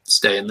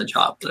stay in the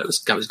job; that I was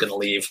going to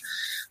leave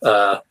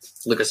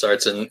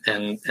LucasArts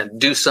and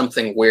do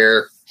something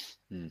where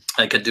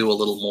I could do a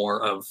little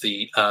more of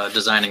the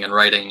designing and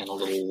writing, and a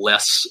little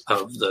less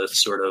of the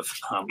sort of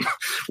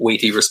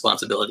weighty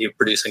responsibility of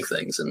producing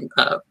things and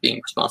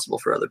being responsible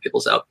for other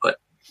people's output.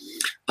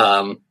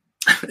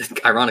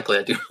 Ironically,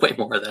 I do way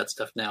more of that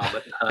stuff now,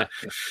 but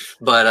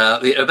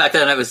back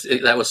then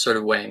that was sort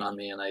of weighing on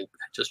me, and I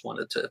just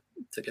wanted to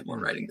get more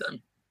writing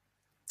done.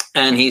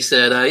 And he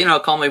said,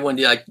 call me when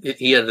he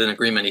had an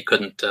agreement. He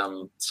couldn't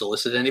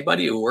solicit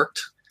anybody who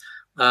worked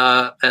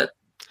at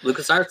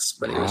LucasArts,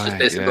 but he was just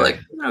basically like,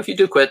 if you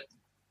do quit,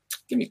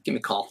 give me a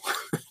call.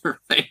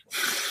 Right?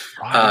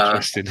 Right,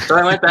 interesting. So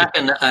I went back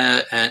and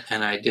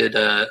I did.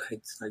 I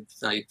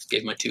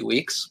gave my 2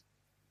 weeks.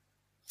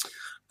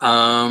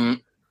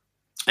 And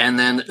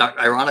then,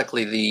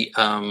 ironically,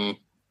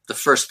 the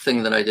first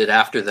thing that I did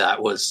after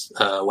that was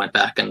went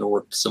back and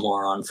worked some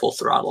more on Full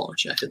Throttle,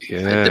 which I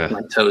dipped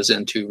my toes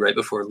into right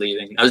before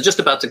leaving. I was just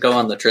about to go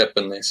on the trip,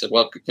 and they said,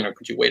 "Well,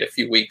 could you wait a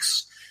few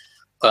weeks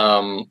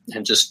and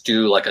just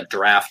do like a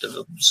draft of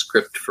a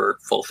script for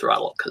Full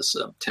Throttle?" Because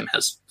Tim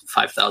has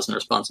 5,000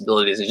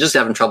 responsibilities. He's just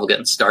having trouble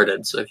getting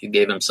started. So if you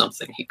gave him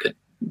something he could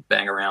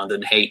bang around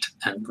and hate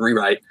and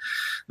rewrite,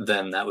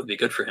 then that would be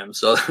good for him.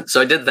 So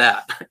I did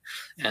that,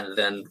 and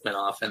then went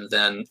off, and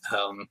then.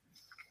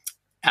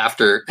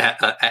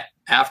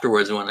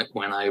 Afterwards,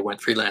 when I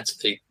went freelance,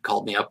 they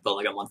called me up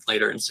like a month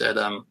later and said,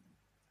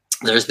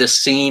 "There's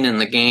this scene in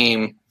the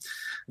game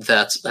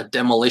that's a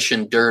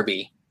demolition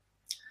derby,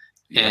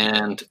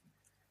 and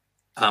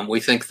we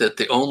think that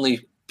the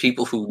only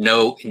people who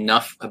know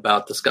enough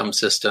about the Scum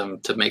system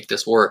to make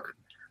this work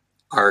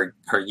are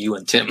you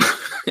and Tim.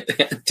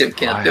 Tim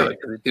can't do it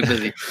because he's too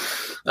busy.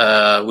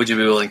 Would you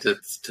be willing to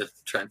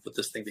try and put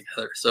this thing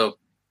together?" So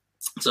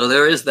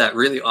there is that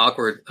really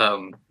awkward.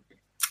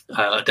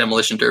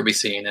 Demolition derby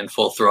scene in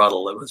Full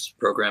Throttle that was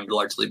programmed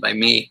largely by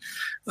me,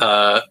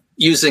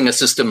 using a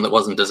system that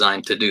wasn't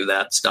designed to do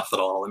that stuff at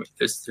all. I mean,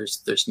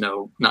 there's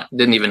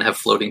didn't even have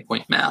floating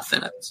point math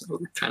in it. So we're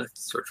trying to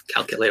sort of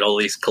calculate all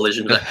these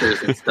collision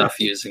vectors and stuff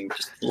using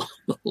just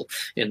little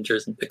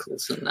integers and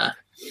pixels. And I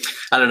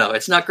don't know,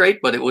 it's not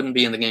great, but it wouldn't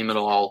be in the game at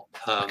all.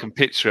 I can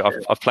picture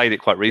it. I've played it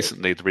quite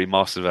recently, the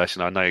remastered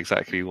version. I know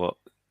exactly what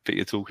bit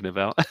you're talking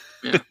about.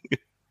 Yeah.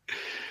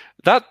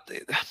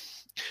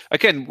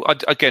 Again,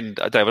 Dave,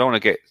 I don't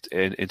want to get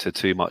into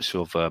too much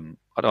of. I don't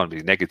want to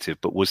be negative,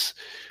 but was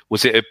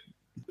it?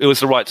 It was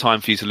the right time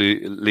for you to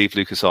leave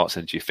LucasArts.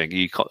 Then, do you think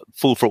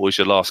Full Throttle was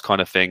your last kind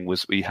of thing? Were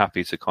you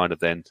happy to kind of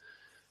then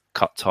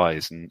cut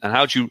ties? And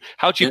how do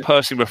you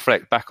personally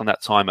reflect back on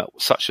that time at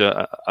such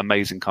a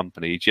amazing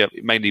company? Do you have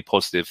mainly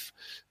positive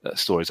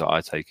stories that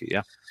I take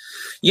it?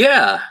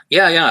 Yeah.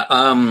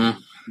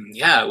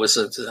 It was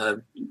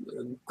a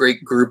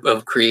great group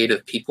of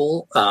creative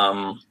people.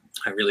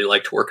 I really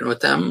liked working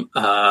with them.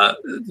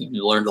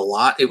 You learned a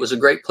lot. It was a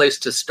great place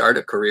to start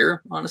a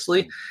career,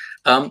 honestly.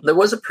 There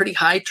was a pretty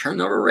high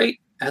turnover rate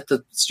at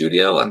the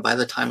studio. And by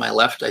the time I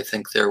left, I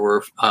think there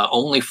were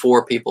only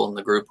 4 people in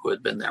the group who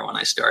had been there when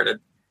I started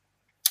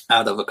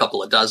out of a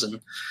couple of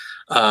dozen.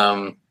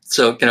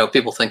 So,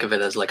 people think of it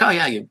as like, oh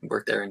yeah, you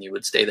worked there and you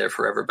would stay there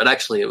forever. But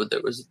actually it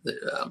was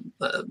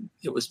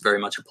very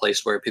much a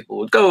place where people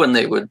would go and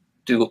they would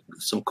do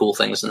some cool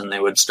things, and then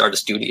they would start a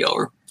studio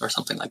or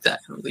something like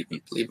that, and leave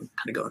and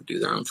kind of go and do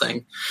their own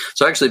thing.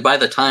 So actually, by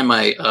the time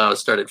I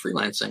started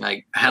freelancing,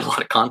 I had a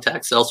lot of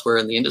contacts elsewhere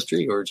in the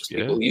industry, or just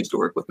people who used to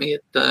work with me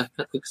at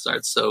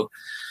LucasArts. So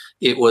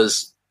it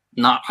was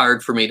not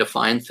hard for me to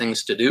find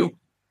things to do,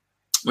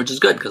 which is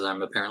good because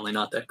I'm apparently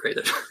not that great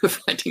at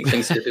finding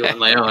things to do on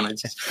my own. I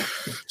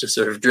just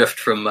sort of drift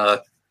from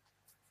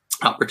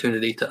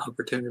opportunity to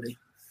opportunity.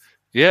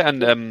 Yeah,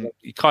 and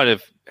you kind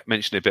of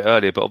mentioned it a bit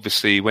earlier, but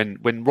obviously when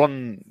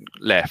Ron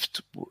left,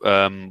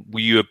 were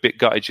you a bit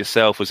gutted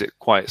yourself? Was it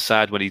quite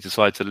sad when he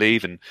decided to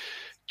leave? And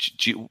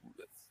you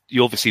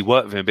obviously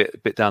worked with him a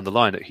bit down the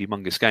line at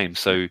Humongous Games.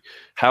 So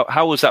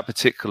how was that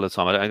particular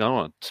time? I don't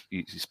want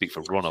to speak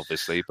for Ron,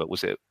 obviously, but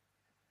was it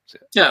a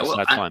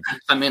sad time?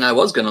 I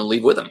was going to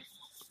leave with him.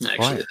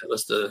 Actually, right. That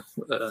was the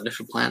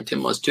initial plan.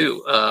 Tim was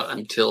too,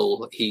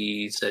 until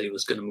he said he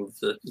was going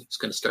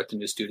to start the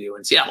new studio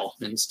in Seattle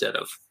instead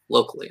of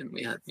locally. And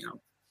we had,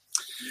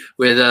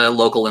 with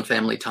local and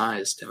family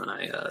ties, Tim and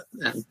I,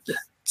 and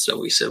so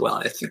we said, well,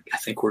 I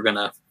think we're going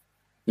to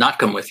not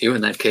come with you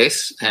in that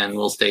case, and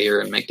we'll stay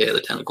here and make Day of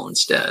the Tentacle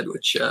instead.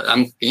 Which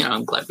I'm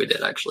glad we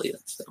did. Actually,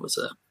 that was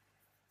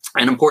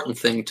an important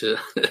thing to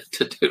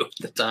do at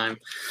the time.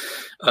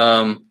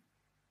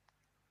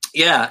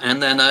 Yeah,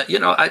 and then I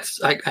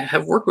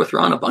have worked with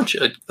Ron a bunch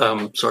of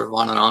sort of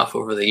on and off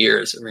over the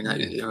years. Every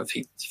night, if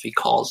he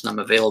calls and I'm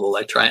available,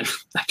 I try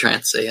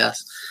and say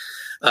yes.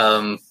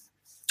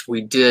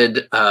 We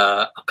did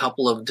a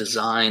couple of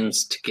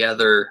designs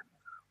together,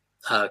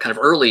 kind of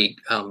early,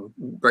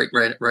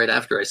 right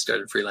after I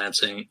started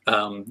freelancing,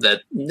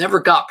 that never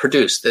got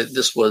produced. That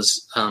this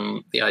was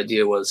the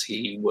idea was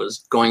he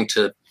was going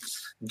to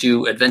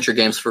do adventure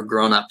games for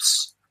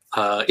grown-ups.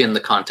 In the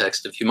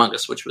context of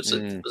Humongous, which was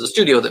a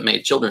studio that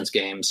made children's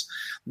games,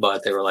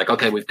 but they were like,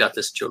 okay, we've got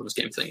this children's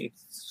game thing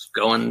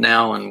going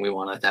now, and we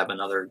want to have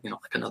another,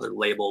 like another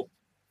label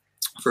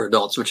for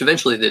adults, which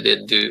eventually they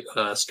did do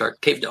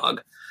start Cave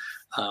Dog,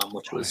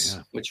 which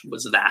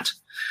was that.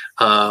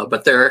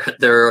 But there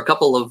are a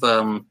couple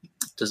of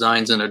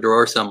designs in a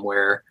drawer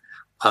somewhere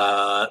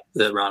that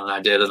Ron and I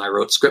did, and I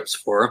wrote scripts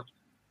for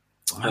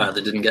that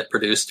didn't get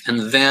produced, and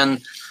then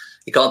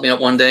he called me up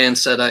one day and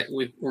said,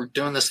 we're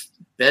doing this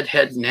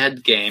Bedhead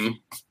Ned game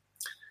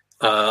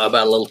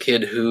about a little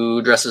kid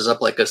who dresses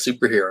up like a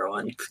superhero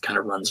and kind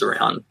of runs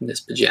around in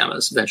his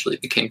pajamas. Eventually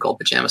it became called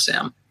Pajama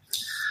Sam.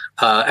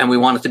 And we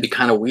want it to be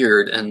kind of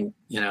weird. And,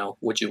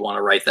 would you want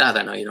to write that?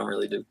 I know you don't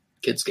really do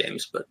kids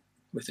games, but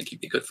we think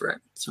you'd be good for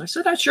it. So I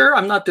said, sure,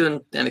 I'm not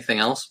doing anything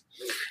else.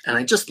 And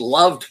I just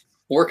loved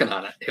working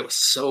on it. It was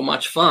so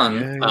much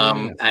fun.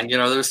 Yeah. And,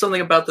 there was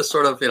something about this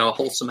sort of,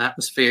 wholesome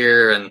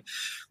atmosphere and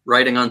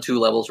writing on 2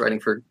 levels, writing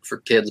for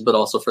kids, but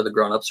also for the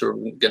grownups who are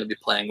going to be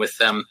playing with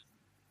them.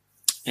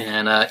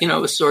 And, it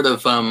was sort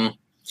of,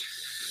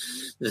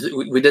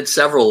 we did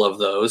several of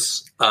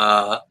those,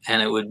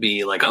 and it would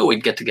be like,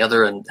 we'd get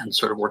together and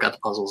sort of work out the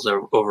puzzles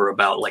over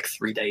about like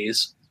 3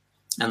 days.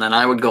 And then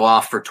I would go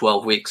off for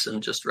 12 weeks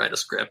and just write a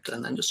script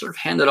and then just sort of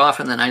hand it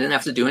off. And then I didn't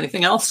have to do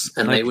anything else.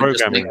 And they would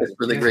just make this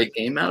really great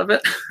game out of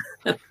it.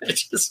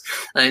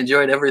 I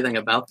enjoyed everything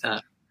about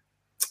that.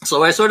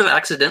 So I sort of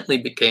accidentally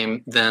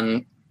became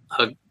then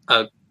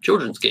a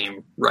children's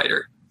game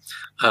writer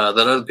that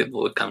other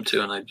people would come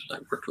to. And I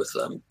worked with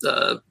on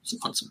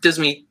some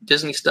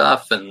Disney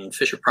stuff and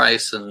Fisher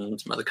Price and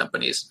some other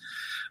companies.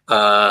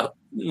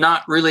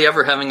 Not really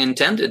ever having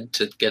intended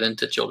to get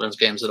into children's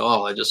games at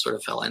all. I just sort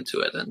of fell into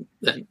it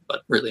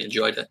but really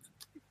enjoyed it.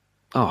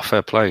 Oh,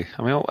 fair play.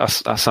 I mean,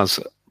 that sounds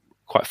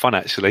quite fun,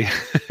 actually.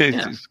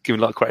 Yeah. Giving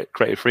a lot of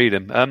creative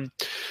freedom.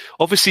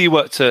 Obviously, you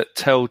worked at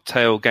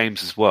Telltale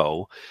Games as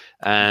well.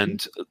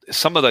 And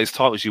some of those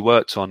titles you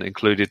worked on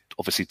included,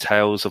 obviously,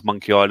 Tales of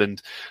Monkey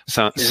Island,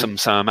 some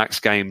Sam & Max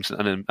games,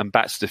 and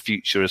Back to the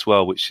Future as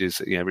well, which is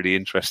really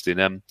interesting.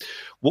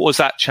 What was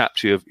that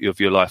chapter of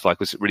your life like?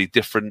 Was it really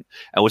different?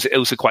 And was it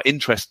also quite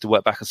interesting to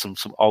work back on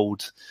some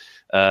old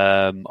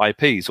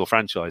IPs or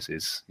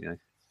franchises?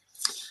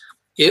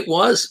 It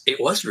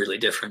was really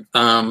different.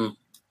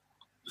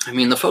 I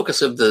mean, the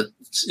focus of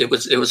it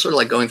was sort of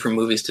like going from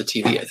movies to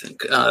TV. I think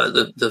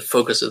the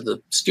focus of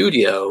the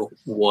studio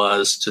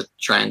was to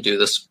try and do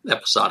this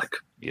episodic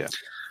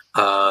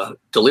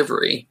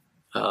delivery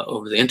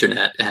over the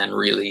internet and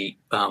really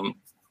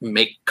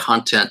make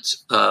content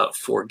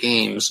for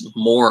games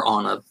more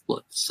on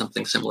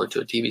something similar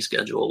to a TV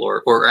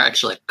schedule or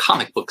actually a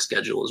comic book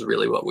schedule is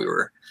really what we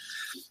were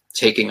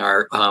taking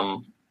our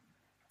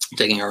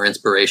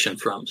inspiration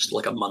from, just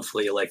like a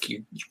monthly, like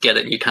you get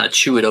it and you kind of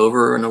chew it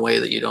over in a way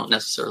that you don't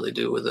necessarily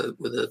do with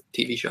a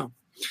TV show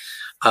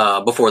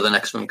before the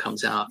next one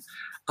comes out.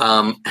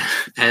 And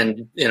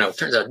it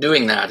turns out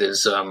doing that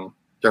is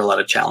there are a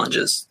lot of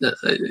challenges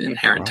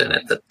inherent in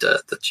it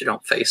that you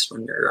don't face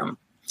when you're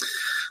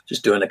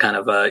just doing a kind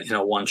of a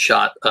one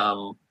shot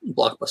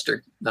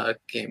blockbuster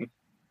game.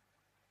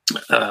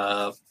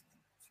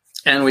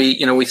 And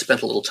we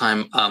spent a little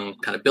time kind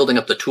of building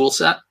up the tool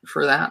set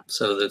for that.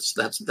 So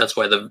that's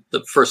why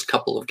the first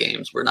couple of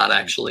games were not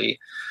actually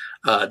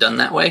done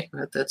that way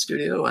at that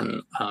studio.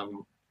 And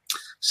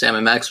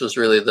Sam & Max was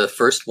really the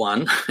first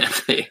one.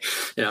 It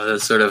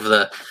was sort of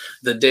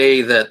the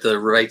day that the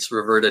rights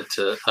reverted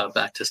to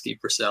back to Steve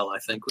Purcell, I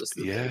think, was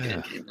the day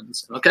it came in and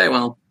said, okay,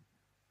 well,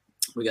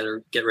 we got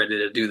to get ready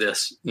to do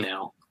this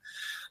now.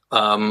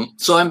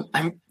 So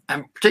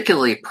I'm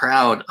particularly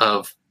proud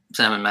of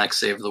Sam & Max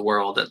Save the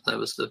World. That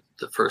was the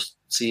first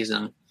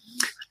season.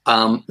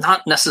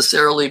 Not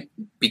necessarily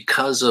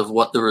because of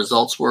what the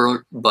results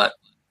were, but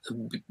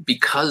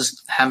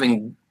because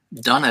having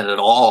done it at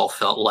all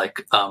felt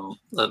like a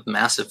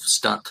massive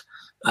stunt.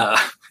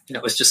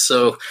 It was just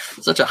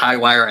such a high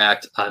wire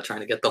act trying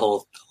to get the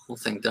whole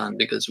thing done,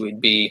 because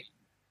we'd be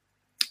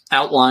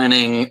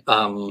outlining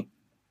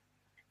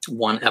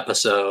one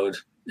episode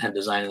and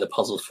designing the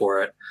puzzles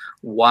for it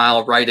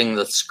while writing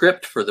the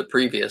script for the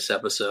previous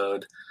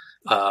episode,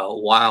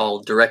 while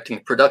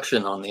directing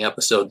production on the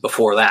episode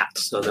before that.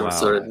 So there was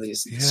sort of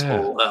these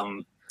whole,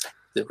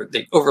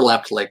 they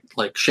overlapped like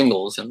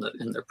shingles in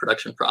their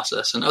production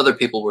process, and other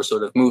people were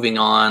sort of moving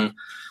on,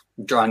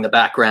 drawing the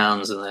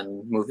backgrounds and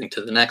then moving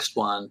to the next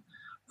one.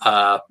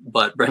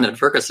 But Brendan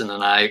Ferguson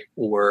and I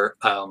were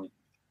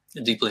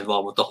deeply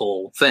involved with the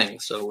whole thing.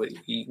 So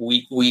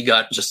we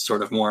got just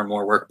sort of more and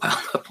more work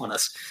piled up on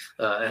us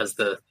as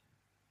the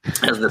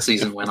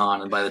season went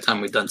on, and by the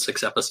time we'd done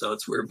 6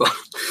 episodes, we were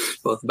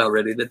both about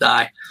ready to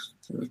die.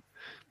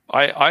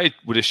 I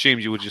would assume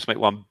you would just make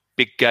one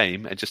big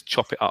game and just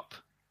chop it up,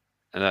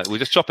 and we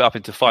just chop it up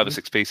into 5 or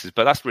 6 pieces.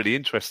 But that's really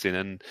interesting,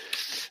 and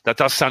that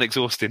does sound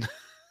exhausting.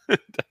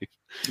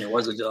 It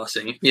was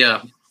exhausting.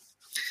 Yeah.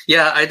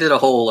 I did a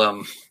whole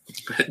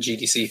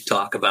GDC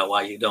talk about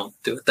why you don't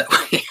do it that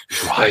way.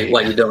 Right.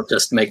 Why you don't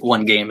just make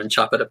one game and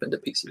chop it up into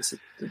pieces.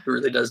 It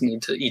really does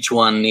each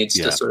one needs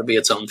to sort of be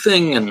its own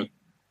thing, and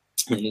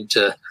we need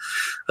to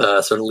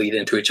sort of lead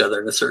into each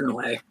other in a certain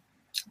way.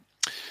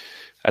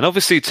 And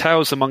obviously,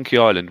 Tales of Monkey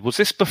Island, was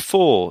this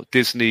before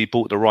Disney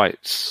bought the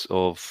rights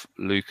of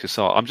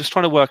LucasArts? I'm just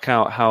trying to work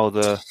out how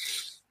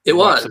it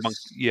was.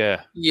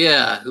 Yeah,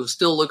 it was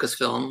still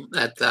Lucasfilm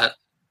at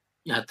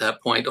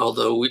that point.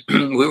 Although we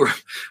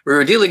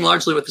were dealing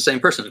largely with the same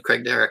person.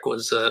 Craig Derrick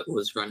was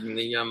running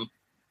the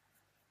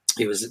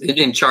he was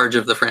in charge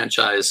of the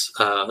franchise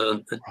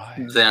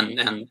then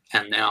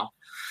and now.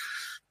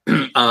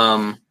 And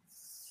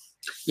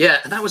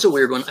that was a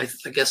weird one. I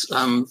guess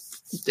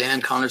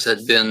Dan Connors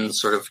had been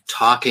sort of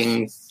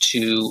talking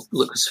to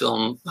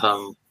Lucasfilm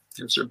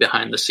sort of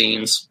behind the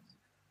scenes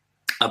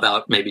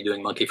about maybe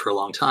doing Monkey for a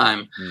long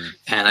time.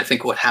 And I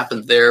think what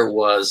happened there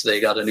was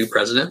they got a new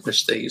president,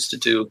 which they used to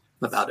do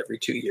about every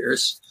 2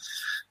 years.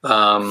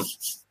 I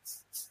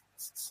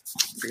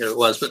forget what it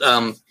was, but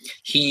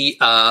he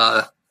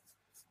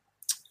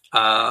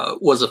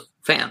was a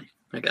fan,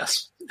 I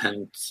guess,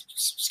 and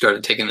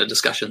started taking the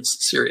discussions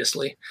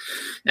seriously.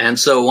 And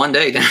so one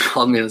day, Dan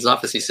called me in his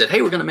office. He said,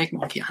 "Hey, we're going to make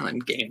Monkey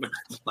Island game." And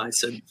I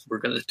said, "We're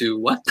going to do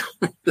what?"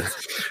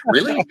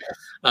 Really?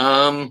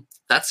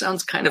 That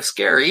sounds kind of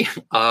scary.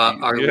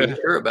 Are we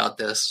sure about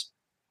this?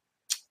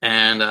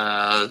 And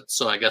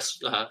so I guess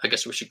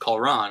we should call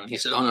Ron. He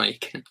said, "Oh no, you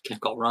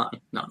can't call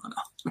Ron. No.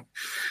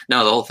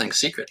 No, the whole thing's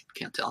secret.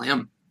 Can't tell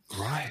him."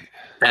 Right.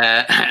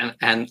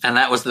 And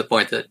that was the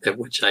point at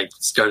which I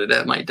started to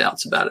have my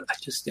doubts about it. I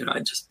just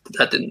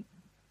that didn't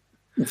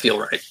feel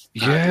right.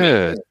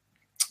 Yeah.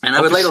 And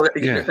I would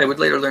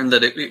later learn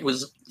that it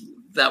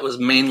was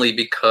mainly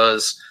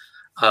because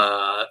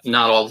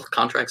not all the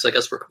contracts, I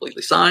guess, were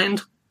completely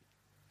signed.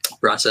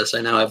 Process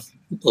I now have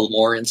a little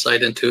more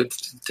insight into. It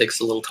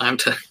takes a little time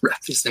to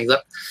wrap these things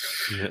up.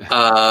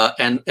 Yeah.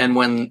 And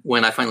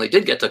when I finally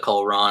did get to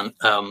call Ron,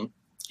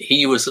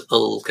 he was a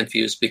little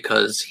confused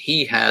because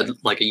he had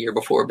like a year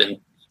before been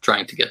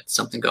trying to get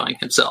something going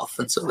himself,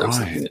 and so there's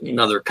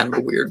another kind of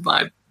a weird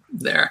vibe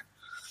there.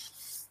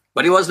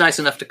 But he was nice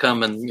enough to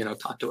come and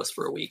talk to us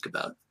for a week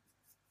about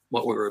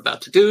what we were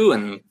about to do,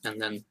 and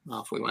then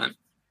off we went.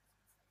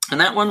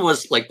 And that one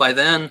was like by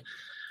then.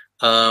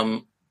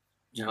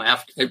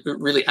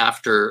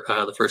 After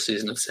the first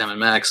season of Sam and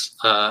Max,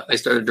 I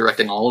started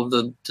directing all of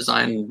the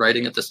design and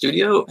writing at the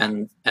studio,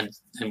 and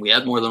we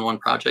had more than one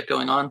project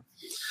going on.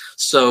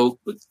 So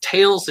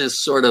Tales is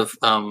sort of,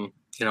 I'm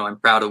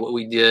proud of what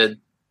we did,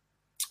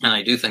 and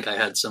I do think I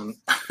had some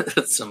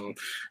some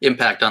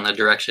impact on the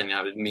direction.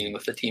 I've been meeting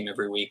with the team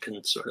every week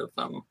and sort of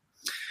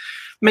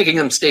making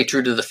them stay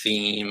true to the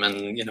theme,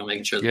 and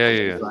making sure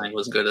the design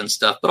was good and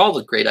stuff. But all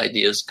the great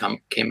ideas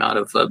came out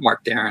of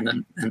Mark Darren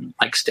and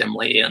Mike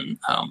Stemley and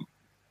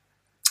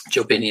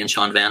Joe Binney and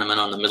Sean Vanneman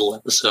on the middle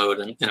episode,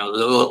 and a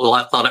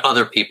lot of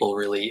other people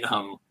really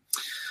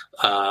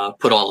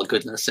put all the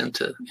goodness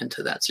into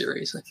that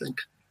series, I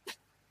think.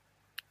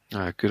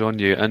 Good on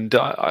you. And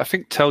I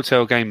think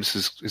Telltale Games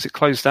is it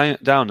closed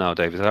down now,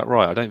 Dave? Is that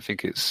right? I don't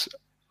think it's.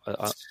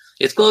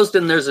 It's closed,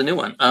 and there's a new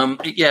one.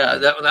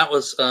 That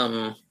was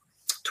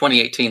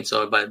 2018.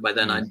 So by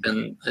then I'd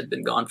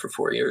been gone for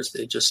 4 years.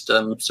 They just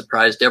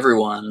surprised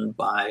everyone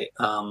by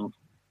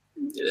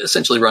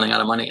essentially running out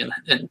of money and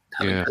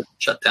having to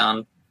shut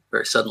down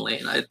very suddenly.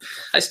 And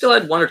I still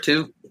had one or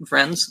two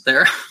friends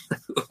there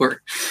who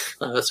were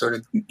sort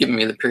of giving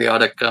me the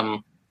periodic dirt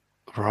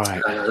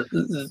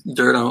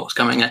on what was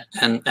coming,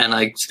 and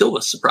I still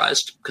was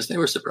surprised because they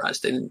were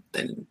surprised. They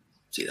didn't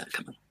see that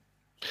coming.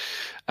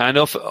 And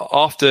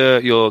after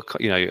your,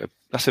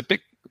 that's a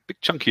big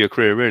chunk of your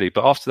career, really.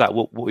 But after that,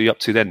 what were you up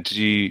to then? Did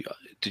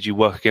you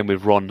work again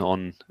with Ron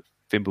on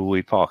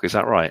Thimbleweed Park? Is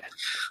that right?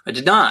 I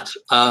did not.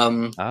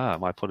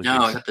 My apologies.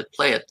 No, I have to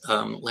play it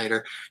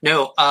later.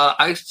 No,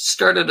 I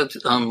started a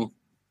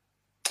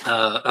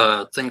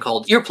thing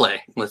called Earplay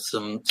with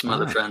some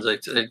other friends. I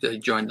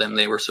joined them.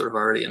 They were sort of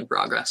already in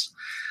progress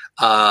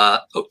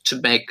to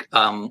make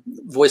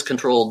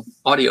voice-controlled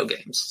audio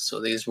games. So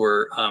these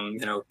were,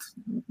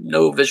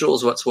 no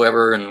visuals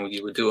whatsoever, and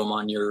you would do them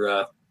on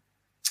your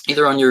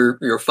either on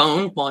your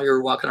phone while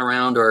you're walking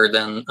around, or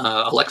then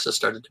Alexa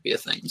started to be a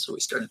thing. So we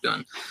started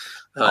doing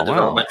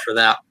development for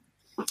that.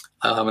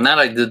 And that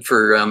I did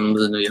for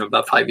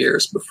about 5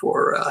 years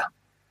before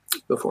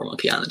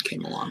Monkey Island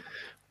came along.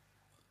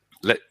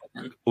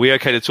 Are we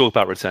okay to talk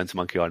about Return to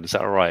Monkey Island? Is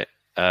that all right?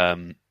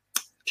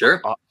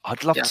 Sure.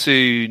 I'd love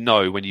to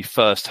know when you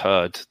first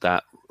heard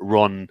that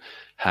Ron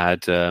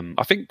had,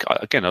 I think,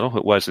 again, I don't know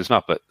what words in his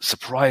mouth, but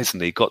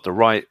surprisingly got the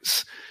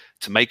rights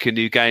to make a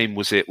new game.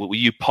 Were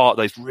you part of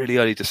those really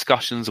early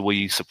discussions, or were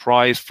you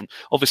surprised?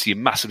 Obviously, you're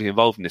massively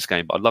involved in this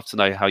game, but I'd love to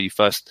know how you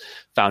first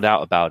found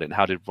out about it, and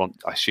how did Ron,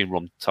 I assume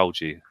Ron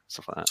told you,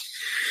 stuff like that.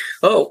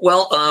 Oh,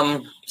 well,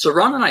 so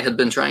Ron and I had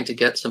been trying to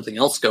get something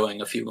else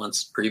going a few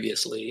months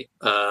previously.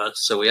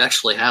 So we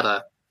actually had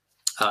a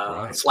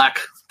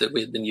Slack that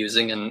we had been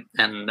using,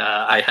 and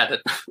I had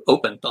it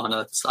open on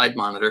a side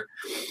monitor,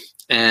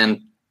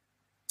 and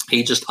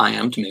he just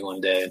IM'd me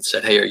one day and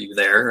said, "Hey, are you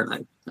there?" And I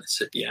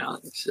said, "Yeah."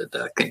 He said,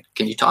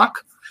 can you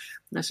talk?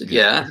 And I said,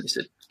 "Yeah." He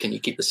said, "Can you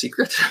keep a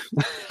secret?"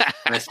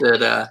 And I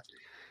said,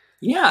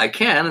 "Yeah, I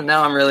can. And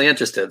now I'm really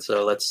interested.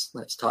 So let's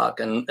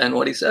talk." And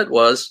what he said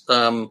was,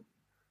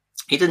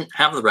 he didn't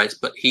have the rights,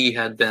 but he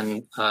had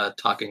been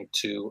talking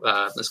to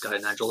this guy,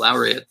 Nigel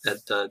Lowry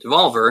at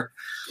Devolver,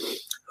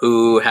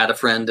 who had a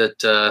friend at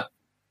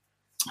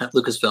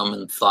Lucasfilm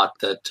and thought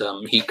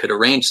that he could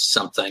arrange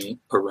something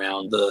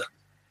around the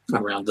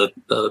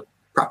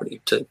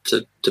property to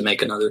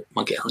make another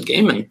Monkey Island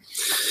game. And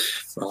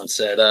Ron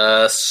said,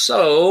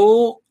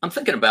 "So I'm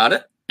thinking about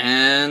it,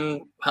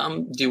 and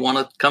do you want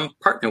to come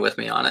partner with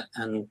me on it,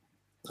 and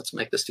let's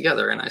make this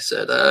together?" And I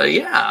said,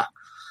 "Yeah."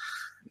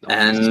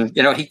 And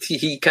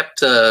he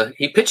kept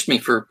he pitched me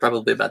for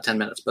probably about 10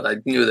 minutes, but I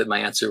knew that my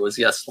answer was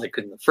yes, like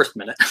in the first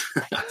minute.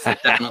 So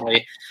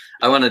definitely,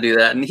 I want to do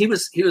that. And he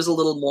was a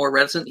little more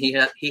reticent. He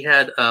had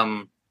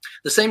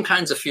the same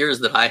kinds of fears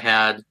that I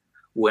had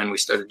when we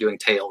started doing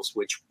Tales,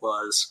 which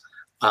was,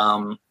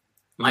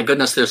 my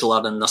goodness, there's a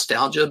lot of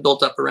nostalgia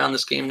built up around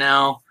this game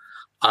now.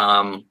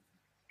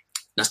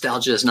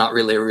 Nostalgia is not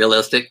really a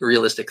realistic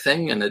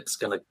thing, and it's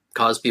going to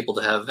cause people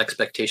to have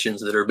expectations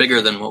that are bigger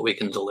than what we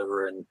can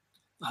deliver. And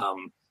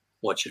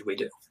what should we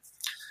do?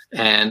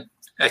 And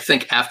I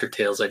think after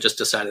Tales, I just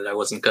decided I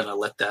wasn't going to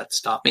let that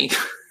stop me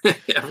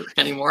ever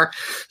anymore.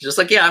 Just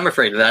like, yeah, I'm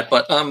afraid of that,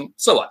 but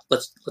so what?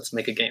 Let's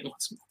make a game.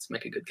 Let's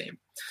make a good game.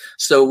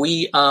 So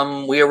we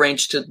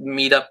arranged to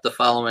meet up the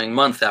following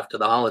month after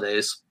the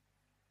holidays.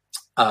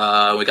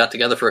 We got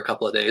together for a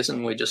couple of days,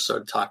 and we just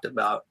sort of talked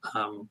about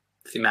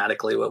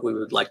thematically what we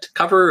would like to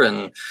cover,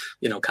 and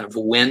kind of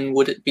when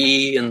would it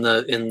be in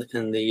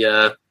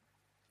the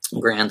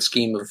grand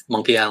scheme of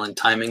Monkey Island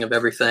timing of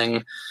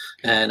everything,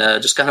 and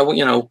just kind of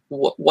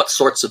what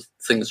sorts of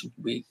things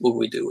would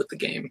we do with the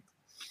game.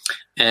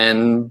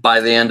 And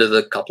by the end of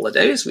the couple of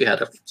days, we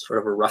had a sort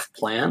of a rough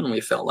plan, and we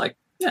felt like,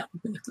 yeah,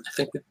 I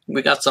think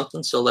we got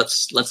something. So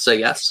let's say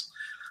yes.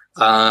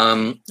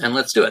 And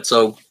let's do it.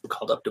 So we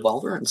called up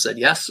Devolver and said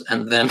yes.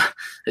 And then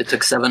it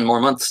took 7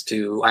 more months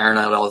to iron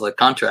out all the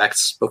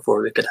contracts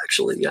before we could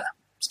actually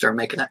start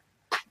making it.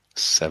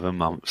 7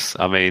 months.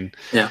 I mean,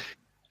 yeah.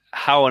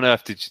 How on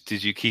earth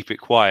did you keep it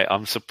quiet?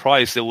 I'm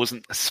surprised there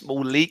wasn't a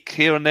small leak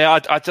here and there.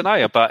 I don't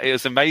know, but it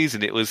was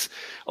amazing. It was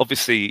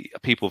obviously,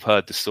 people have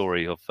heard the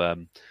story of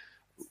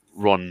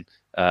Ron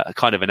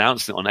kind of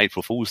announced it on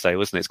April Fool's Day,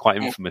 wasn't it? It's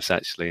quite infamous,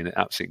 actually, and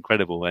absolutely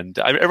incredible. And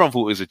everyone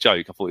thought it was a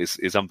joke. I thought it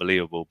was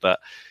unbelievable. But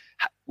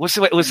was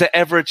there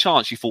ever a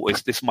chance you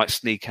thought this might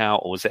sneak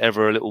out, or was there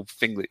ever a little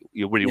thing that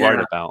you're really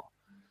worried about?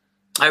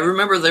 I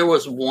remember there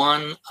was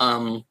one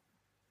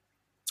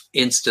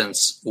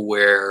instance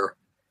where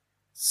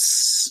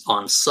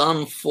on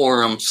some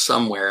forum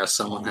somewhere,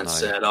 someone had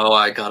said, "Oh,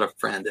 I got a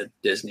friend at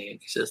Disney, and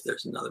he says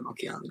there's another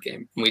Monkey Island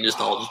game." And we just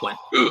all just went,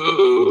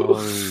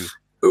 "Oh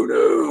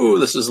no!"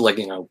 This was like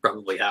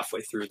probably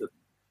halfway through the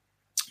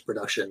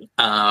production,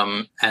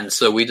 and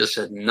so we just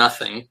said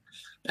nothing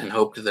and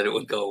hoped that it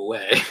would go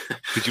away.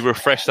 Did you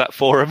refresh that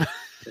forum?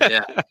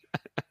 Yeah,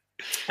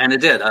 and it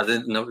did.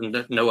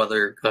 No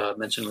other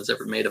mention was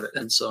ever made of it,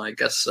 and so I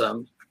guess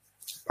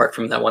apart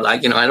from that one, I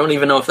don't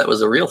even know if that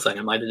was a real thing.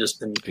 It might have just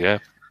been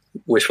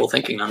wishful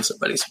thinking on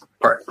somebody's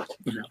part,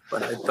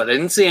 but I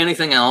didn't see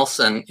anything else.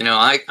 And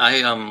I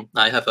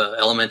have an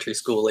elementary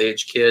school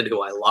age kid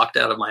who I locked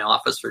out of my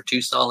office for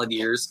 2 solid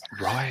years,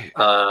 right?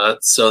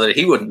 So that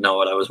he wouldn't know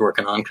what I was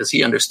working on, because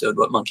he understood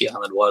what Monkey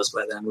Island was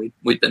by then.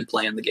 We'd been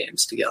playing the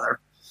games together,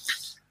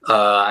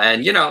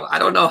 and I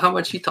don't know how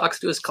much he talks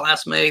to his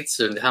classmates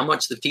and how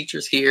much the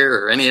teachers hear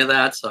or any of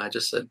that. So I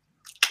just said,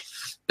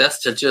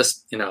 best to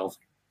just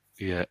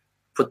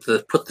put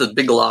the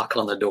big lock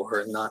on the door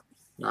and not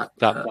that.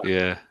 Not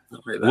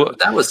worry about it.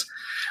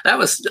 That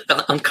was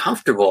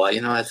uncomfortable.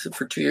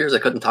 For 2 years I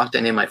couldn't talk to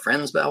any of my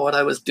friends about what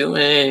I was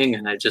doing,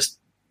 and I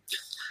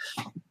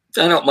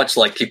don't much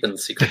like keeping the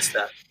secrets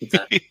that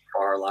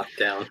far locked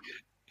down.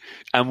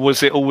 And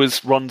was it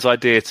always Ron's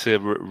idea to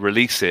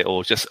release it,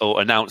 or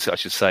announce it, I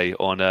should say,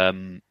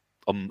 on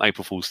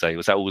April Fool's Day?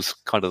 Was that always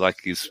kind of like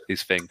his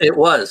thing? It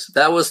was.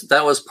 That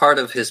was part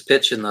of his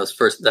pitch in that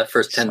first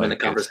 10-minute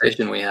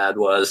conversation we had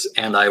was,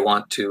 and I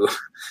want to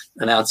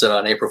announce it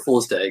on April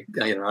Fool's Day.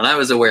 And I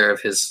was aware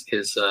of his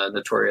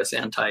notorious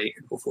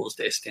anti-April Fool's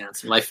Day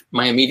stance. And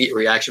my immediate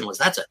reaction was,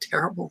 that's a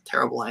terrible,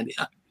 terrible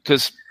idea.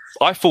 Because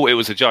I thought it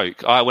was a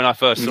joke. When I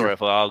first saw it, I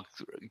thought,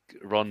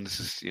 Ron, this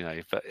is,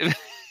 but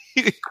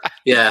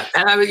yeah.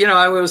 And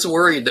I was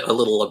worried a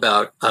little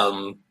about,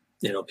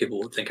 people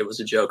would think it was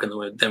a joke,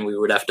 and then we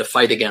would have to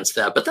fight against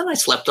that. But then I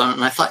slept on it,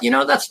 and I thought,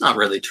 that's not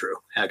really true.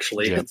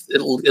 Actually,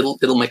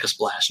 it'll make a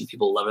splash, and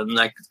people love it. And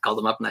I called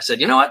them up, and I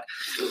said, you know what?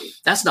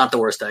 That's not the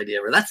worst idea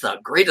ever. That's the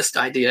greatest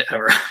idea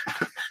ever.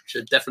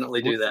 Should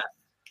definitely do that.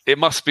 It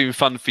must have been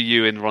fun for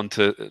you and Ron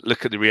to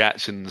look at the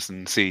reactions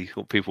and see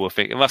what people were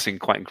thinking. It must have been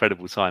quite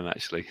incredible time,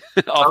 actually.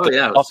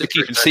 after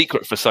keeping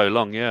secret for so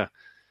long, yeah.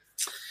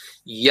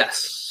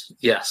 Yes.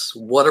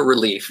 What a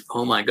relief.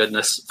 Oh my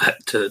goodness. I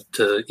could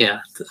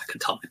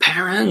tell my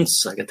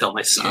parents, I could tell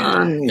my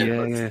son.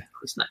 It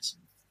was nice.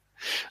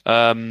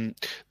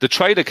 The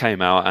trailer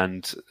came out,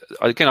 and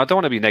again, I don't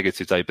want to be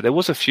negative, Dave, but there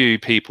was a few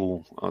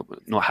people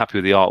not happy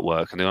with the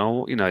artwork,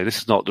 and this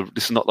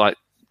is not like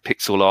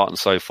pixel art and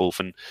so forth,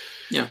 and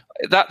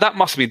that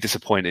must have been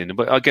disappointing.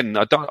 But again,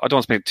 I don't want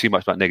to speak too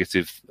much about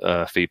negative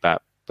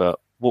feedback, but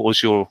what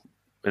was your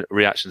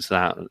reaction to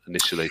that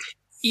initially?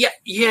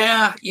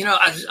 Yeah.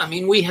 I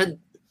mean,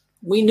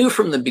 we knew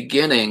from the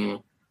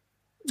beginning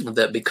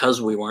that because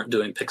we weren't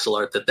doing pixel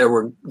art, that there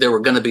were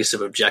going to be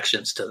some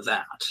objections to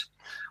that.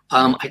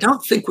 I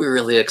don't think we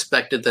really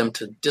expected them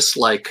to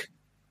dislike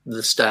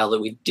the style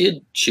that we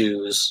did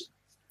choose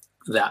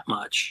that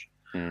much.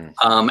 And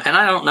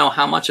I don't know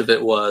how much of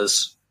it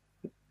was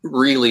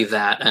really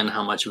that and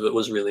how much of it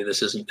was really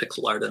this isn't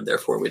pixel art and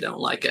therefore we don't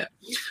like it.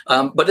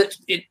 But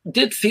it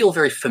did feel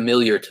very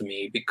familiar to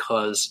me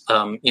because,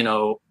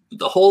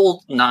 the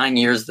whole 9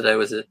 years that I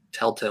was at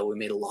Telltale, we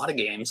made a lot of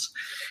games,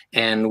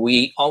 and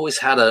we always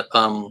had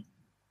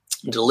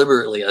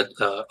deliberately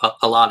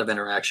a lot of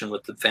interaction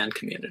with the fan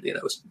community.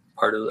 That was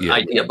part of the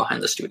idea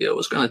behind the studio,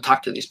 was going to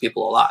talk to these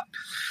people a lot.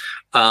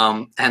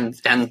 And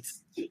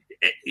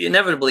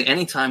inevitably,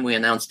 anytime we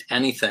announced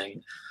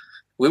anything,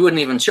 we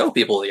wouldn't even show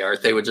people the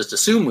art. They would just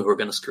assume we were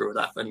going to screw it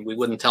up, and we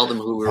wouldn't tell them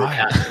who we were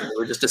casting. We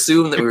would just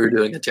assume that we were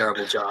doing a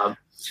terrible job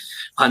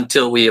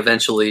until we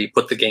eventually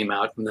put the game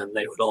out, and then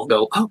they would all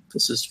go, "Oh,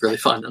 this is really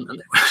fun," and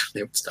then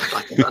they would stop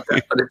talking about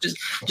that. But it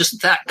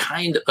just that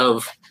kind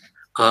of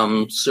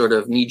sort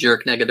of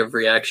knee-jerk negative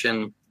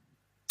reaction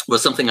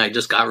was something I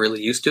just got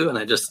really used to, and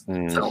I just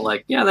felt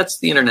like, yeah, that's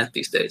the internet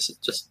these days.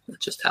 It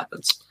just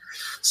happens.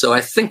 So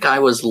I think I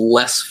was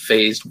less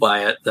fazed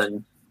by it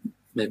than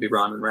maybe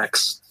Ron and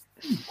Rex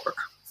were.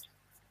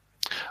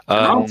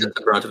 Ron took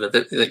the brunt of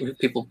it.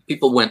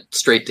 People went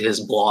straight to his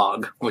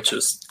blog, which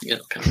was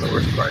kind of the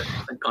worst part.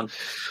 I think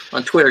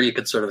on Twitter you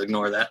could sort of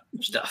ignore that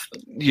stuff.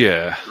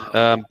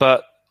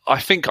 But I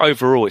think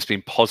overall it's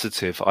been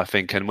positive. I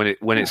think, and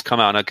when it's come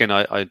out, and again,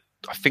 I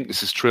think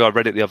this is true. I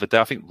read it the other day.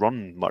 I think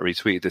Ron might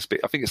retweeted this, but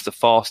I think it's the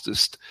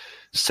fastest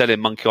selling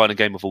Monkey Island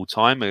game of all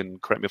time.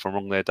 And correct me if I'm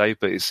wrong there, Dave,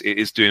 but it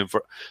is doing.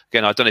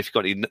 Again, I don't know if you've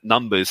got any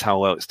numbers how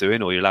well it's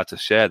doing, or you're allowed to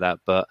share that,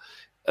 but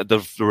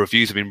the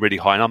reviews have been really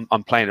high, and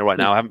I'm playing it right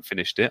now. I haven't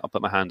finished it. I'll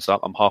put my hands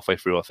up. I'm halfway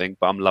through, I think,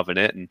 but I'm loving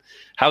it. And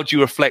how do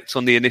you reflect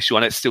on the initial? I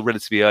know it's still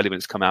relatively early when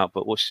it's come out,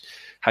 but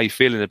how are you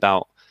feeling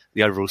about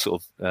the overall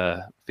sort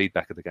of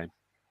feedback of the game?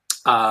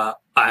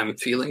 I'm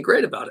feeling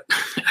great about it,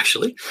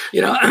 actually.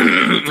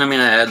 I mean,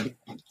 I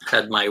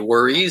had my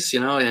worries.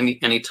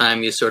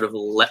 Anytime you sort of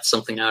let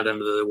something out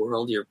into the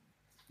world, you're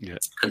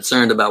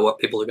concerned about what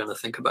people are going to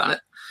think about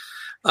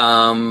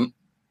it.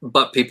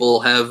 But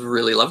people have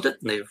really loved it,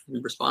 and they've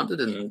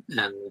responded and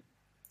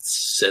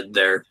said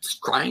they're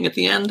crying at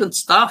the end and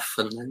stuff,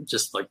 and I'm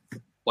just like,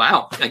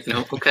 wow,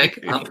 okay,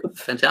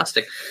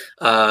 fantastic.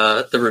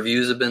 The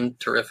reviews have been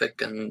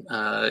terrific, and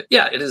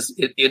it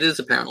is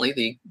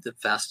apparently the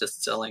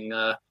fastest selling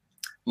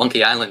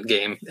Monkey Island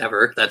game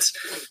ever. That's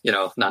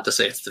not to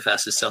say it's the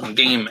fastest selling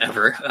game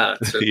ever.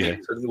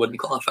 Certainly wouldn't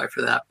qualify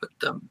for that, but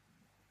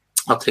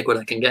I'll take what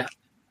I can get.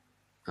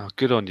 Oh,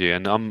 good on you.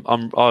 And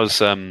I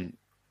was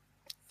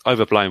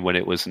overblown when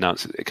it was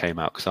announced that it came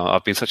out, because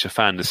I've been such a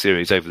fan of the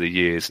series over the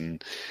years,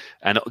 and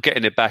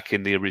getting it back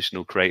in the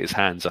original creator's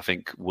hands, I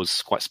think,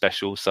 was quite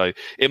special. So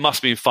it must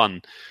have been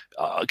fun.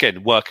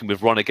 Again, working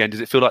with Ron again, does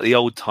it feel like the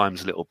old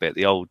times a little bit,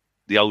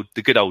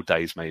 the good old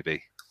days,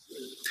 maybe?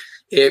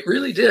 It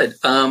really did.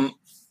 And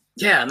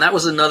that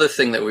was another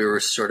thing that we were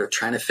sort of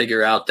trying to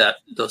figure out, that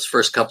those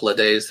first couple of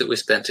days that we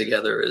spent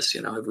together is,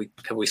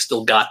 have we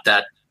still got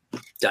that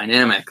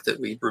dynamic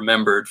that we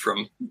remembered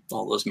from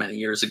all those many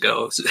years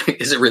ago?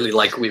 Is it really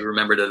like we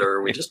remembered it, or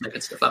are we just making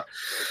stuff up?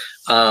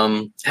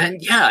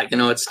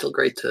 It's still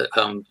great to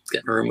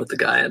get in a room with the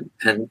guy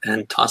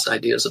and toss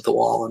ideas at the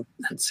wall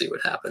and see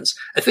what happens.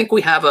 I think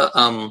we have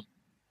a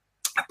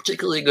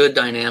particularly good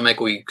dynamic.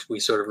 We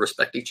sort of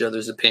respect each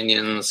other's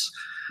opinions.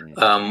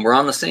 We're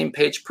on the same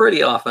page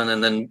pretty often,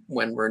 and then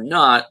when we're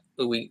not,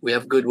 we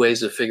have good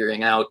ways of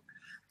figuring out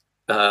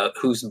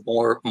who's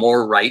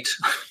more right,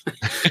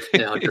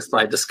 just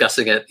by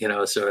discussing it,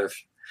 sort of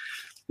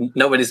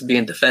nobody's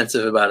being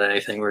defensive about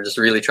anything. We're just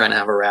really trying to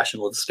have a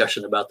rational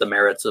discussion about the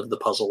merits of the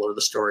puzzle or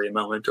the story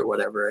moment or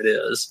whatever it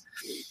is.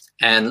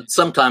 And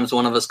sometimes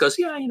one of us goes,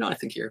 I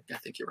think you're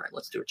right.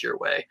 Let's do it your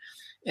way.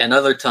 And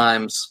other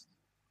times,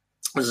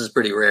 this is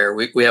pretty rare,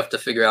 we have to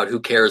figure out who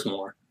cares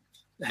more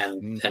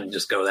and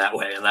just go that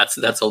way. And that's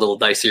a little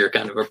dicier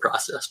kind of a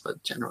process,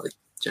 but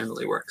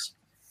generally works.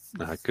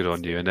 Good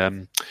on you.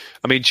 And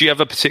do you have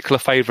a particular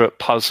favourite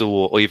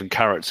puzzle or even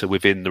character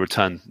within the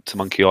Return to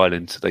Monkey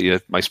Island that you're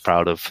most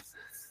proud of?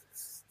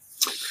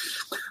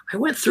 I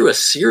went through a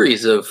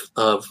series of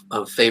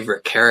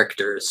favourite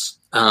characters.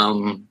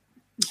 It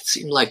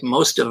seemed like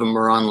most of them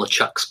were on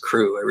LeChuck's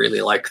crew. I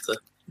really liked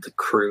the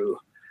crew.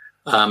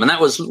 And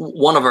that was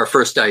one of our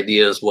first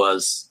ideas,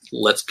 was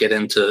let's get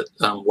into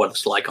what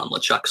it's like on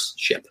LeChuck's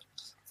ship.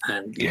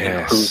 And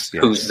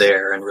who's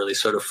there, and really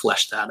sort of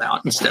flesh that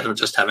out instead of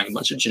just having a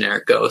bunch of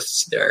generic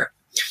ghosts there.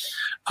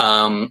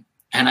 And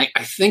I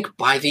think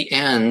by the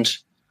end,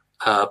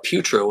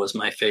 Putra was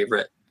my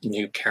favorite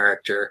new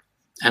character.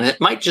 And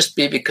it might just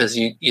be because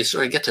you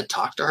sort of get to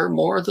talk to her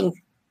more than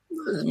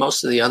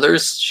most of the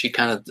others. She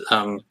kind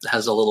of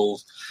has a little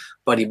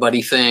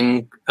buddy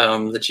thing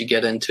that you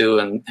get into,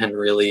 and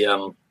really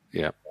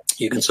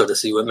you can sort of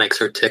see what makes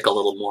her tick a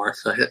little more.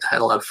 So I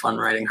had a lot of fun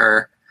writing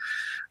her.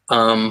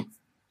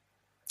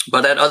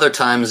 But at other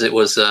times it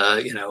was,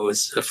 it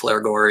was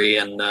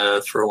Flaregori, and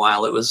for a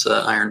while it was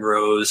Iron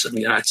Rose,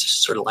 and I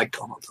just sort of liked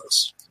all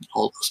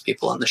those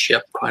people on the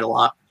ship quite a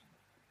lot.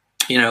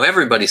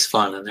 Everybody's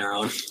fun in their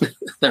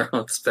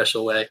own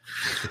special way.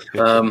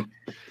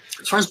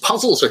 As far as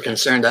puzzles are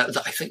concerned,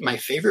 I think my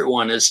favorite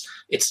one is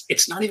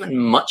it's not even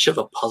much of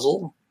a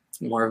puzzle,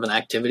 more of an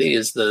activity.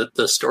 Is the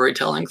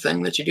storytelling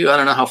thing that you do. I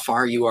don't know how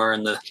far you are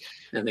in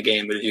the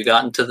game, but have you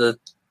gotten to the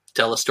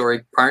tell a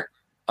story part?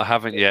 I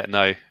haven't yet.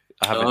 No, I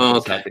haven't. Oh,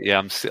 okay.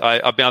 Yeah,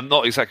 I mean, I'm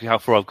not exactly how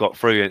far I've got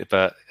through it,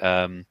 but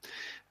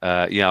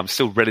yeah, I'm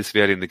still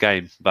relatively early in the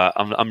game, but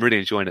I'm really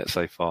enjoying it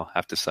so far, I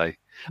have to say.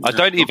 I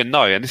don't even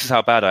know, and this is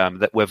how bad I am,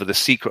 that whether the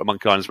secret of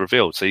Monkey Island is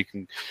revealed. So you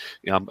can,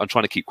 I'm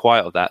trying to keep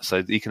quiet of that,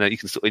 so you can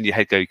sort of in your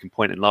head go, you can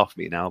point and laugh at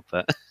me now,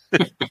 but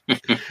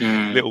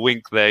little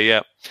wink there,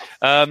 yeah.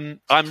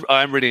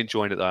 I'm really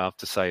enjoying it though, I have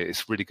to say.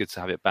 It's really good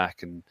to have it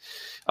back, and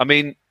I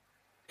mean,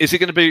 is it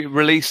going to be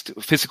released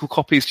physical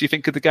copies? Do you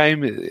think of the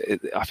game?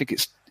 I think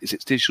it's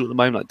digital at the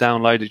moment, like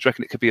downloaded. Do you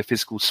reckon it could be a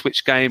physical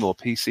Switch game or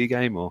PC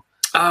game or?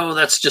 Oh,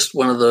 that's just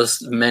one of those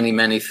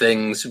many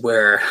things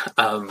where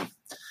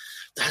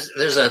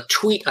there's a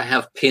tweet I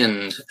have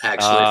pinned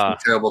actually from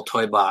Terrible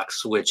Toy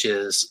Box, which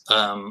is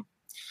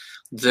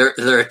there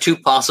are two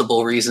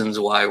possible reasons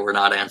why we're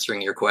not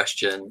answering your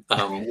question.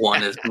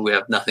 One is we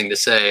have nothing to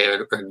say,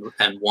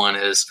 and one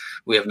is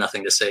we have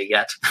nothing to say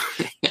yet.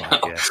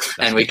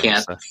 And we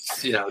can't,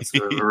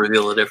 sort of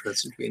reveal the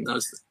difference between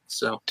those things.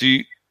 So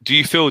Do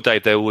you feel,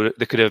 Dave, there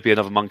could ever be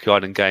another Monkey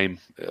Island game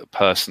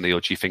personally,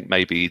 or do you think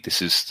maybe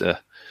this is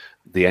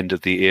the end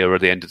of the era,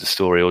 the end of the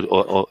story,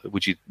 or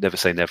would you never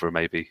say never,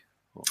 maybe?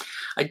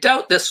 I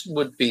doubt this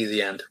would be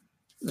the end,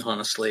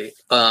 honestly.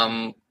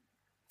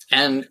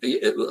 And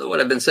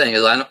what I've been saying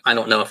is I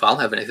don't know if I'll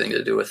have anything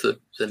to do with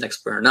the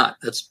next one or not.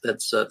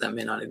 That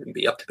may not even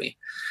be up to me.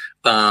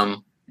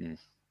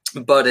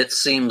 But it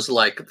seems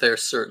like there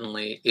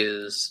certainly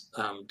is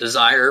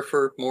desire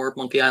for more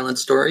Monkey Island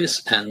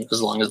stories. And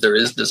as long as there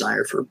is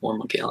desire for more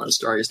Monkey Island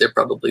stories, there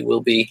probably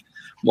will be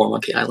more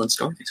Monkey Island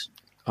stories.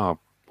 Oh,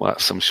 well,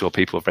 I'm sure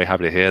people are very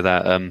happy to hear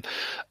that.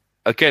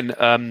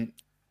 Again,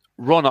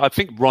 Ron, I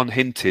think Ron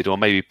hinted, or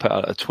maybe put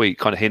out a tweet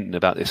kind of hinting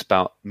about this,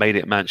 about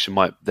Maniac Mansion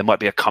there might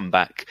be a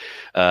comeback.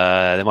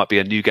 There might be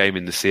a new game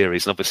in the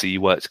series. And obviously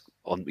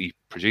you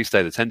produced Day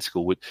of the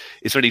Tentacle.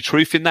 Is there any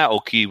truth in that,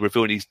 or can you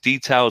reveal any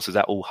details? Is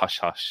that all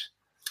hush-hush?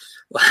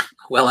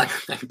 Well, I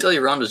can tell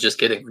you Ron was just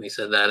kidding when he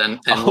said that. And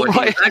what he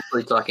was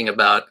actually talking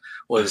about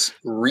was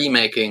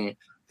remaking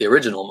the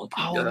original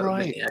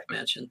Maniac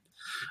Mansion.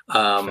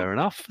 Fair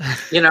enough.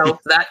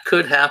 That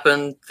could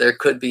happen. There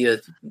could be a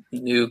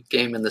new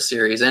game in the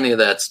series. Any of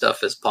that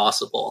stuff is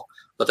possible,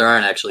 but there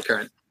aren't actually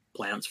current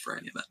plans for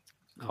any of it.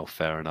 Oh,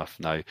 fair enough.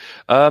 No.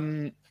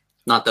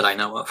 Not that I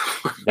know of.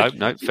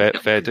 No,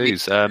 fair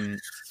dues.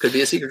 Could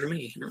be a secret for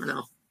me. You never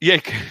know. Yeah,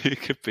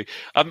 it could be.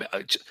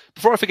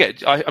 Before I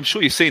forget, I'm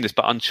sure you've seen this,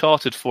 but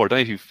Uncharted 4, I don't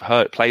know if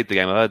you've played the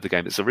game or heard the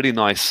game. It's a really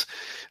nice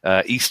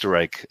Easter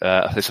egg.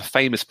 There's a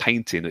famous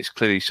painting which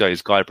clearly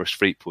shows Guybrush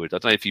Threepwood. I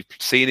don't know if you've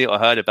seen it or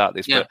heard about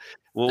this, but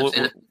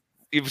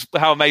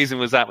how amazing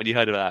was that when you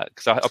heard about that?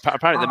 Because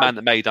apparently the man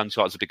that made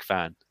Uncharted is a big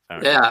fan.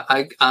 Apparently. Yeah,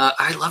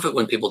 I love it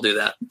when people do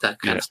that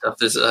kind of stuff.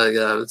 There's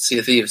Sea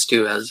of Thieves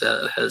too has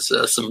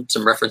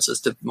some references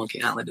to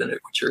Monkey Island in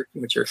it,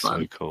 which are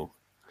fun. So cool.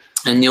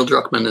 And Neil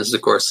Druckmann is,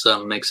 of course,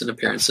 makes an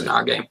appearance in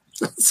our game.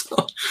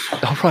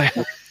 All right.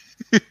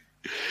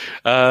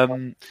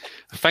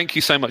 Thank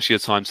you so much for your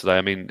time today.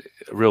 I mean,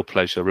 a real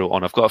pleasure, real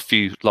honor. I've got a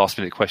few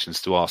last-minute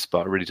questions to ask, but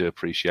I really do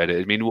appreciate it.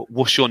 I mean,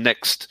 what's your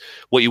next?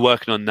 What are you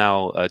working on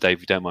now, Dave? If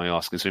you don't mind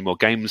asking, is there any more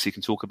games you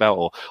can talk about?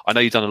 Or I know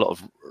you've done a lot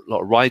of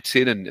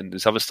writing and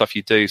there's other stuff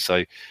you do.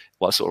 So,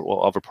 what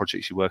other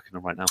projects are you working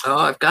on right now? Oh,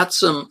 I've got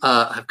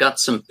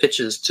some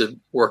pitches to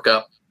work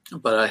up,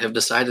 but I have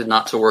decided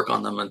not to work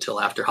on them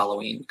until after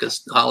Halloween,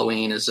 because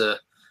Halloween is a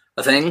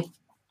thing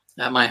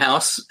at my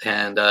house,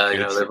 and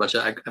there are a bunch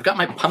of. I've got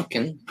my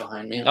pumpkin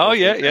behind me. Oh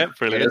yeah,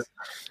 brilliant.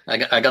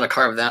 I got to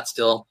carve that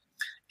still,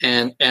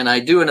 and I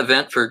do an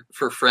event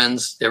for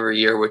friends every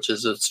year, which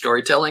is a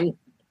storytelling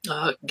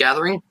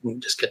gathering. We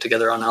just get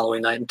together on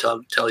Halloween night and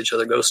tell each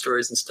other ghost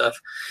stories and stuff.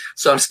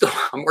 So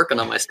I'm working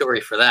on my story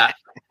for that,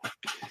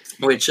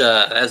 which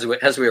as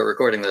we are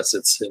recording this,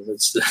 it's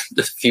just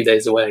a few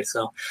days away.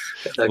 So,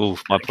 my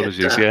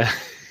apologies.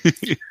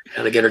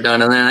 Got to get her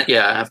done, and then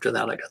after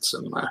that, I got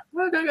some. I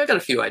got a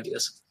few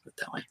ideas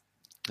that way.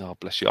 Oh,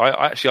 bless you.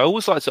 I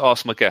always like to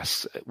ask my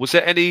guests: was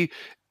there any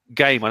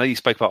game? I know you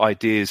spoke about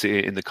ideas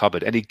in the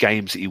cupboard. Any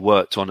games that you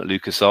worked on at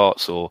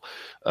LucasArts, or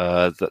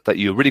that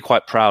you're really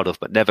quite proud of,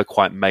 but never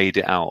quite made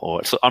it out,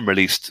 or it's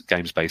unreleased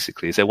games,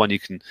 basically? Is there one you're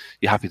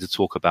happy to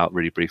talk about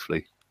really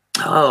briefly?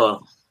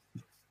 Oh,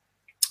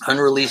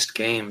 unreleased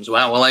games.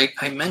 Wow. Well,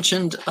 I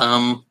mentioned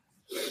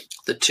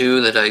the two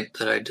that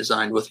I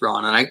designed with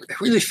Ron, and I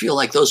really feel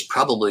like those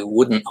probably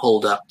wouldn't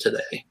hold up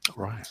today.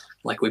 Right.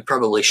 Like we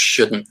probably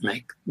shouldn't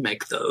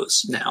make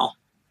those now.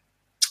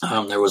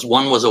 There was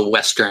one was a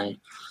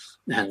Western,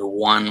 and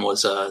one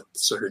was a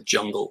sort of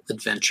jungle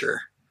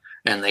adventure.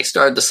 And they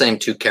starred the same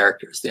two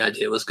characters. The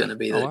idea was going to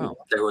be that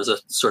there was a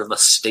sort of a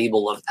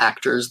stable of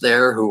actors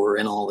there who were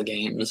in all the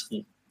games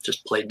and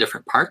just played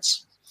different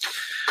parts.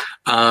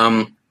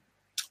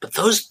 But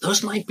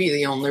those might be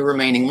the only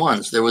remaining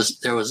ones. There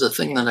was a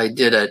thing that I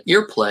did at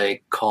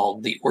Earplay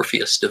called the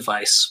Orpheus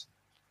device,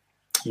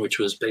 which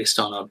was based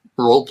on a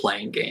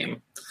role-playing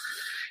game.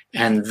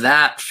 And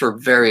that, for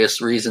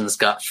various reasons,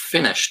 got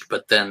finished,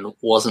 but then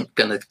wasn't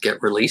going to get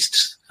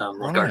released.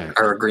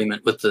 Our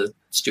agreement with the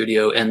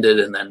studio ended,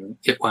 and then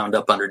it wound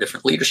up under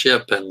different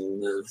leadership,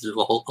 and the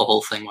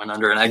whole thing went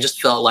under. And I just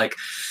felt like,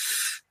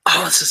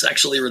 oh, this is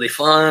actually really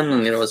fun.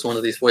 And, it was one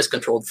of these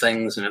voice-controlled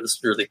things, and it was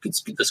really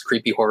this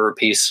creepy horror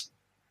piece.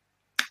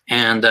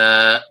 And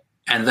then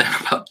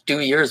about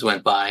 2 years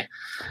went by,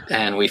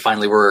 and we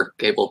finally were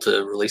able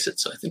to release it.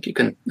 So I think you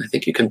can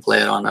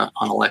play it on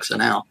Alexa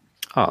now.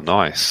 Oh,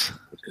 nice.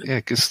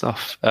 Yeah, good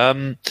stuff.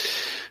 2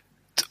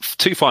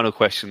 final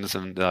questions,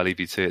 and I'll leave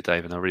you to it,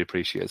 Dave, and I really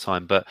appreciate your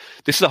time. But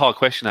this is a hard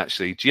question,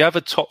 actually. Do you have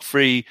a top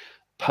 3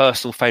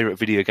 personal favourite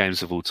video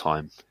games of all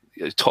time?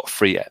 Top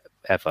 3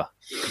 ever.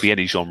 Could be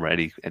any genre,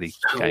 any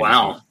game.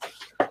 Wow.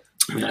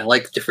 I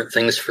like different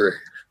things for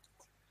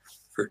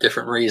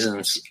different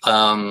reasons.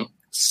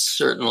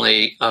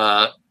 Certainly,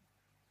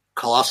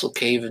 Colossal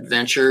Cave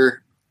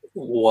Adventure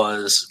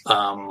was...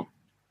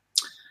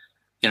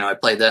 I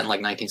played that in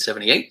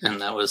 1978, and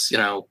that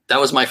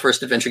was my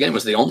first adventure game. It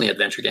was the only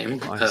adventure game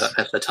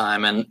at the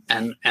time, and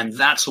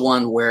that's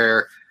one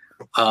where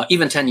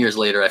even 10 years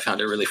later, I found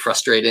it really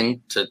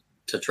frustrating to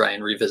try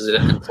and revisit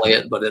it and play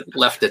it, but it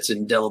left its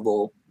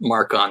indelible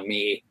mark on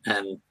me,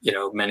 and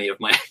many of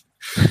my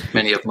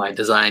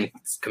design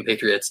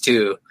compatriots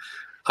too,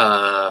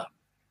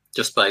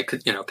 just by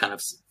kind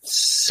of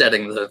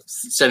setting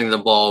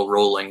the ball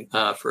rolling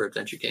for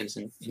adventure games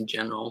in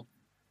general.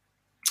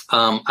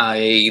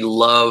 I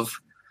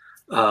love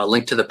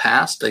Link to the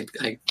Past. I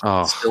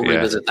still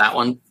revisit that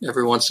one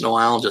every once in a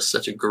while. Just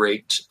such a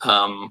great...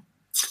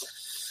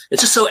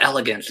 it's just so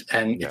elegant,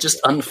 and it just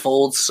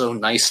unfolds so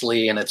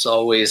nicely, and it's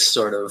always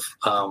sort of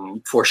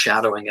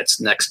foreshadowing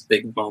its next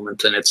big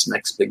moment and its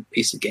next big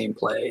piece of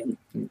gameplay and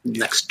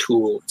next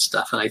tool and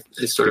stuff. And I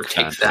sort of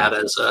take that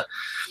as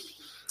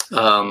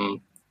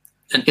an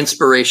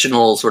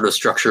inspirational sort of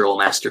structural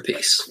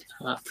masterpiece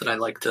that I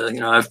like to...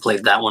 I've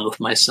played that one with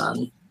my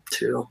son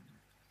too.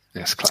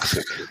 Yes,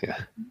 classic. Yeah.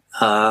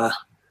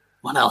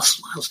 What else?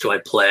 What else do I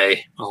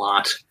play a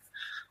lot?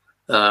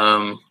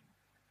 I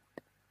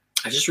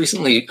just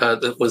recently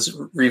was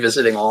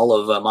revisiting all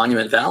of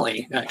Monument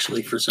Valley,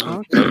 actually, for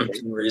some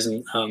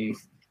reason.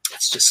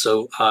 It's just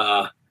so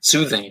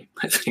soothing,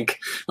 I think,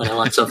 when I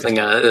want something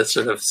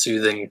sort of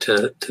soothing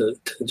to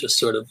just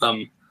sort of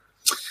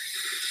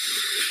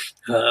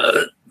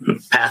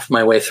path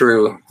my way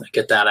through. I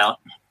get that out.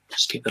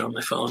 Just keep it on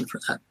my phone for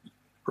that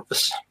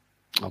purpose.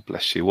 Oh,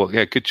 bless you. Well,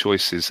 yeah, good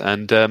choices.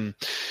 And I've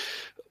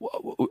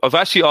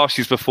actually asked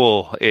you this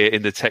before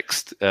in the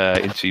text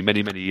interview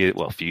many years,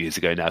 well, a few years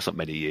ago now, it's not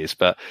many years,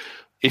 but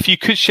if you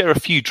could share a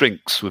few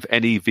drinks with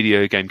any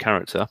video game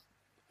character,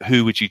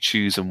 who would you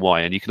choose and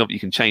why? And you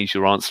can change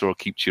your answer or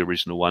keep to your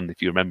original one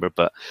if you remember,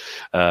 but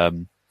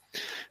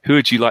who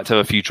would you like to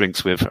have a few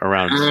drinks with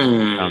around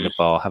the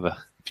bar? Have a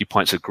few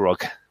pints of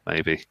grog,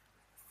 maybe.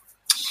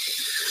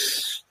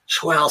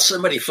 Well,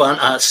 somebody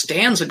fun.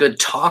 Stan's a good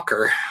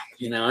talker.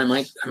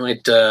 I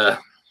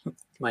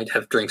might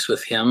have drinks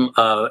with him.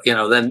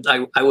 Then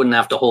I wouldn't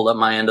have to hold up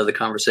my end of the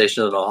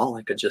conversation at all.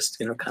 I could just,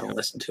 kind of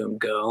listen to him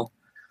go.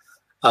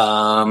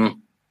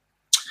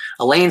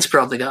 Elaine's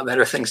probably got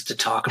better things to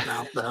talk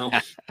about, though.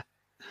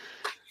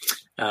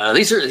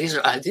 These are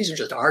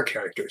just our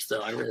characters,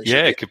 though. I really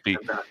it could be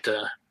about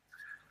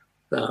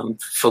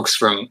folks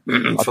from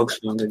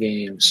other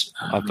games.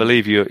 I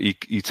believe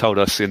you told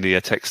us in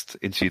the text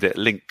interview that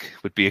Link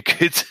would be a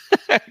good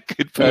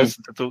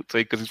person to talk to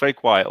because he's very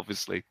quiet,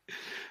 obviously.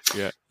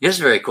 Yeah, he's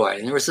very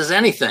quiet. He never says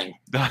anything.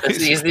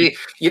 We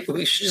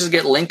should just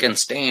get Link and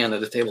Stan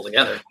at a table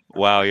together.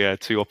 Wow, yeah,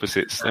 2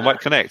 opposites. They might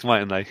connect,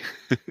 mightn't they?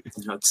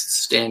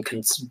 Stan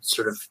can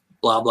sort of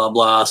blah blah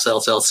blah,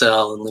 sell,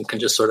 and Link can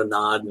just sort of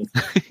nod and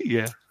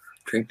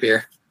drink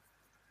beer.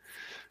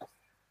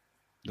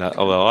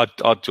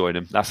 I'd join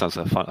him. That sounds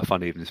a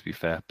fun evening, to be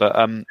fair.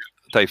 But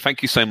Dave,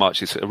 thank you so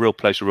much. It's a real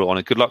pleasure, real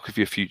honor. Good luck with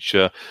your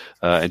future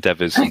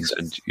endeavours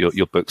and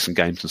your books and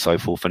games and so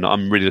forth. And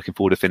I'm really looking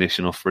forward to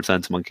finishing off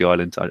Return to Monkey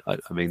Island. I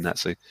mean that.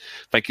 So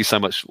thank you so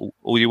much for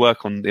all your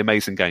work on the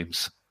amazing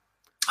games.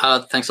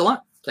 Thanks a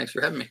lot. Thanks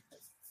for having me.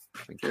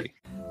 Thank you.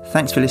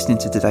 Thanks for listening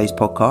to today's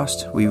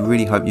podcast. We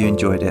really hope you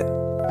enjoyed it.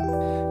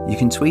 You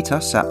can tweet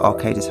us at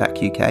Arcade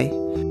Attack UK.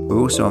 We're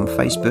also on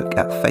Facebook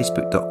at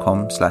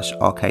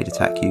facebook.com/Arcade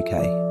Attack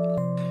UK.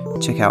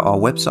 Check out our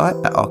website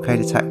at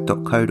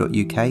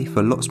arcadeattack.co.uk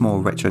for lots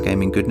more retro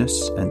gaming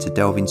goodness and to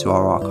delve into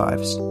our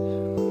archives.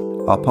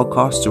 Our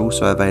podcasts are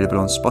also available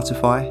on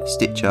Spotify,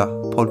 Stitcher,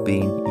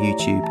 Podbean,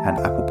 YouTube and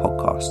Apple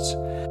Podcasts.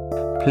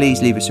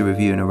 Please leave us a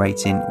review and a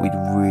rating, we'd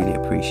really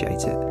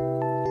appreciate it.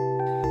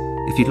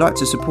 If you'd like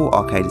to support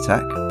Arcade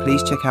Attack,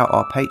 please check out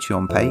our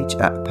Patreon page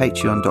at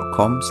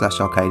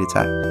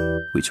patreon.com/arcadeattack,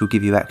 which will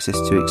give you access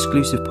to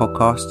exclusive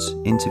podcasts,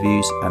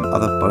 interviews and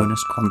other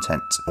bonus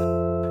content.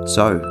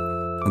 So,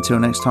 until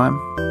next time,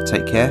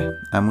 take care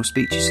and we'll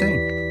speak to you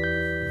soon.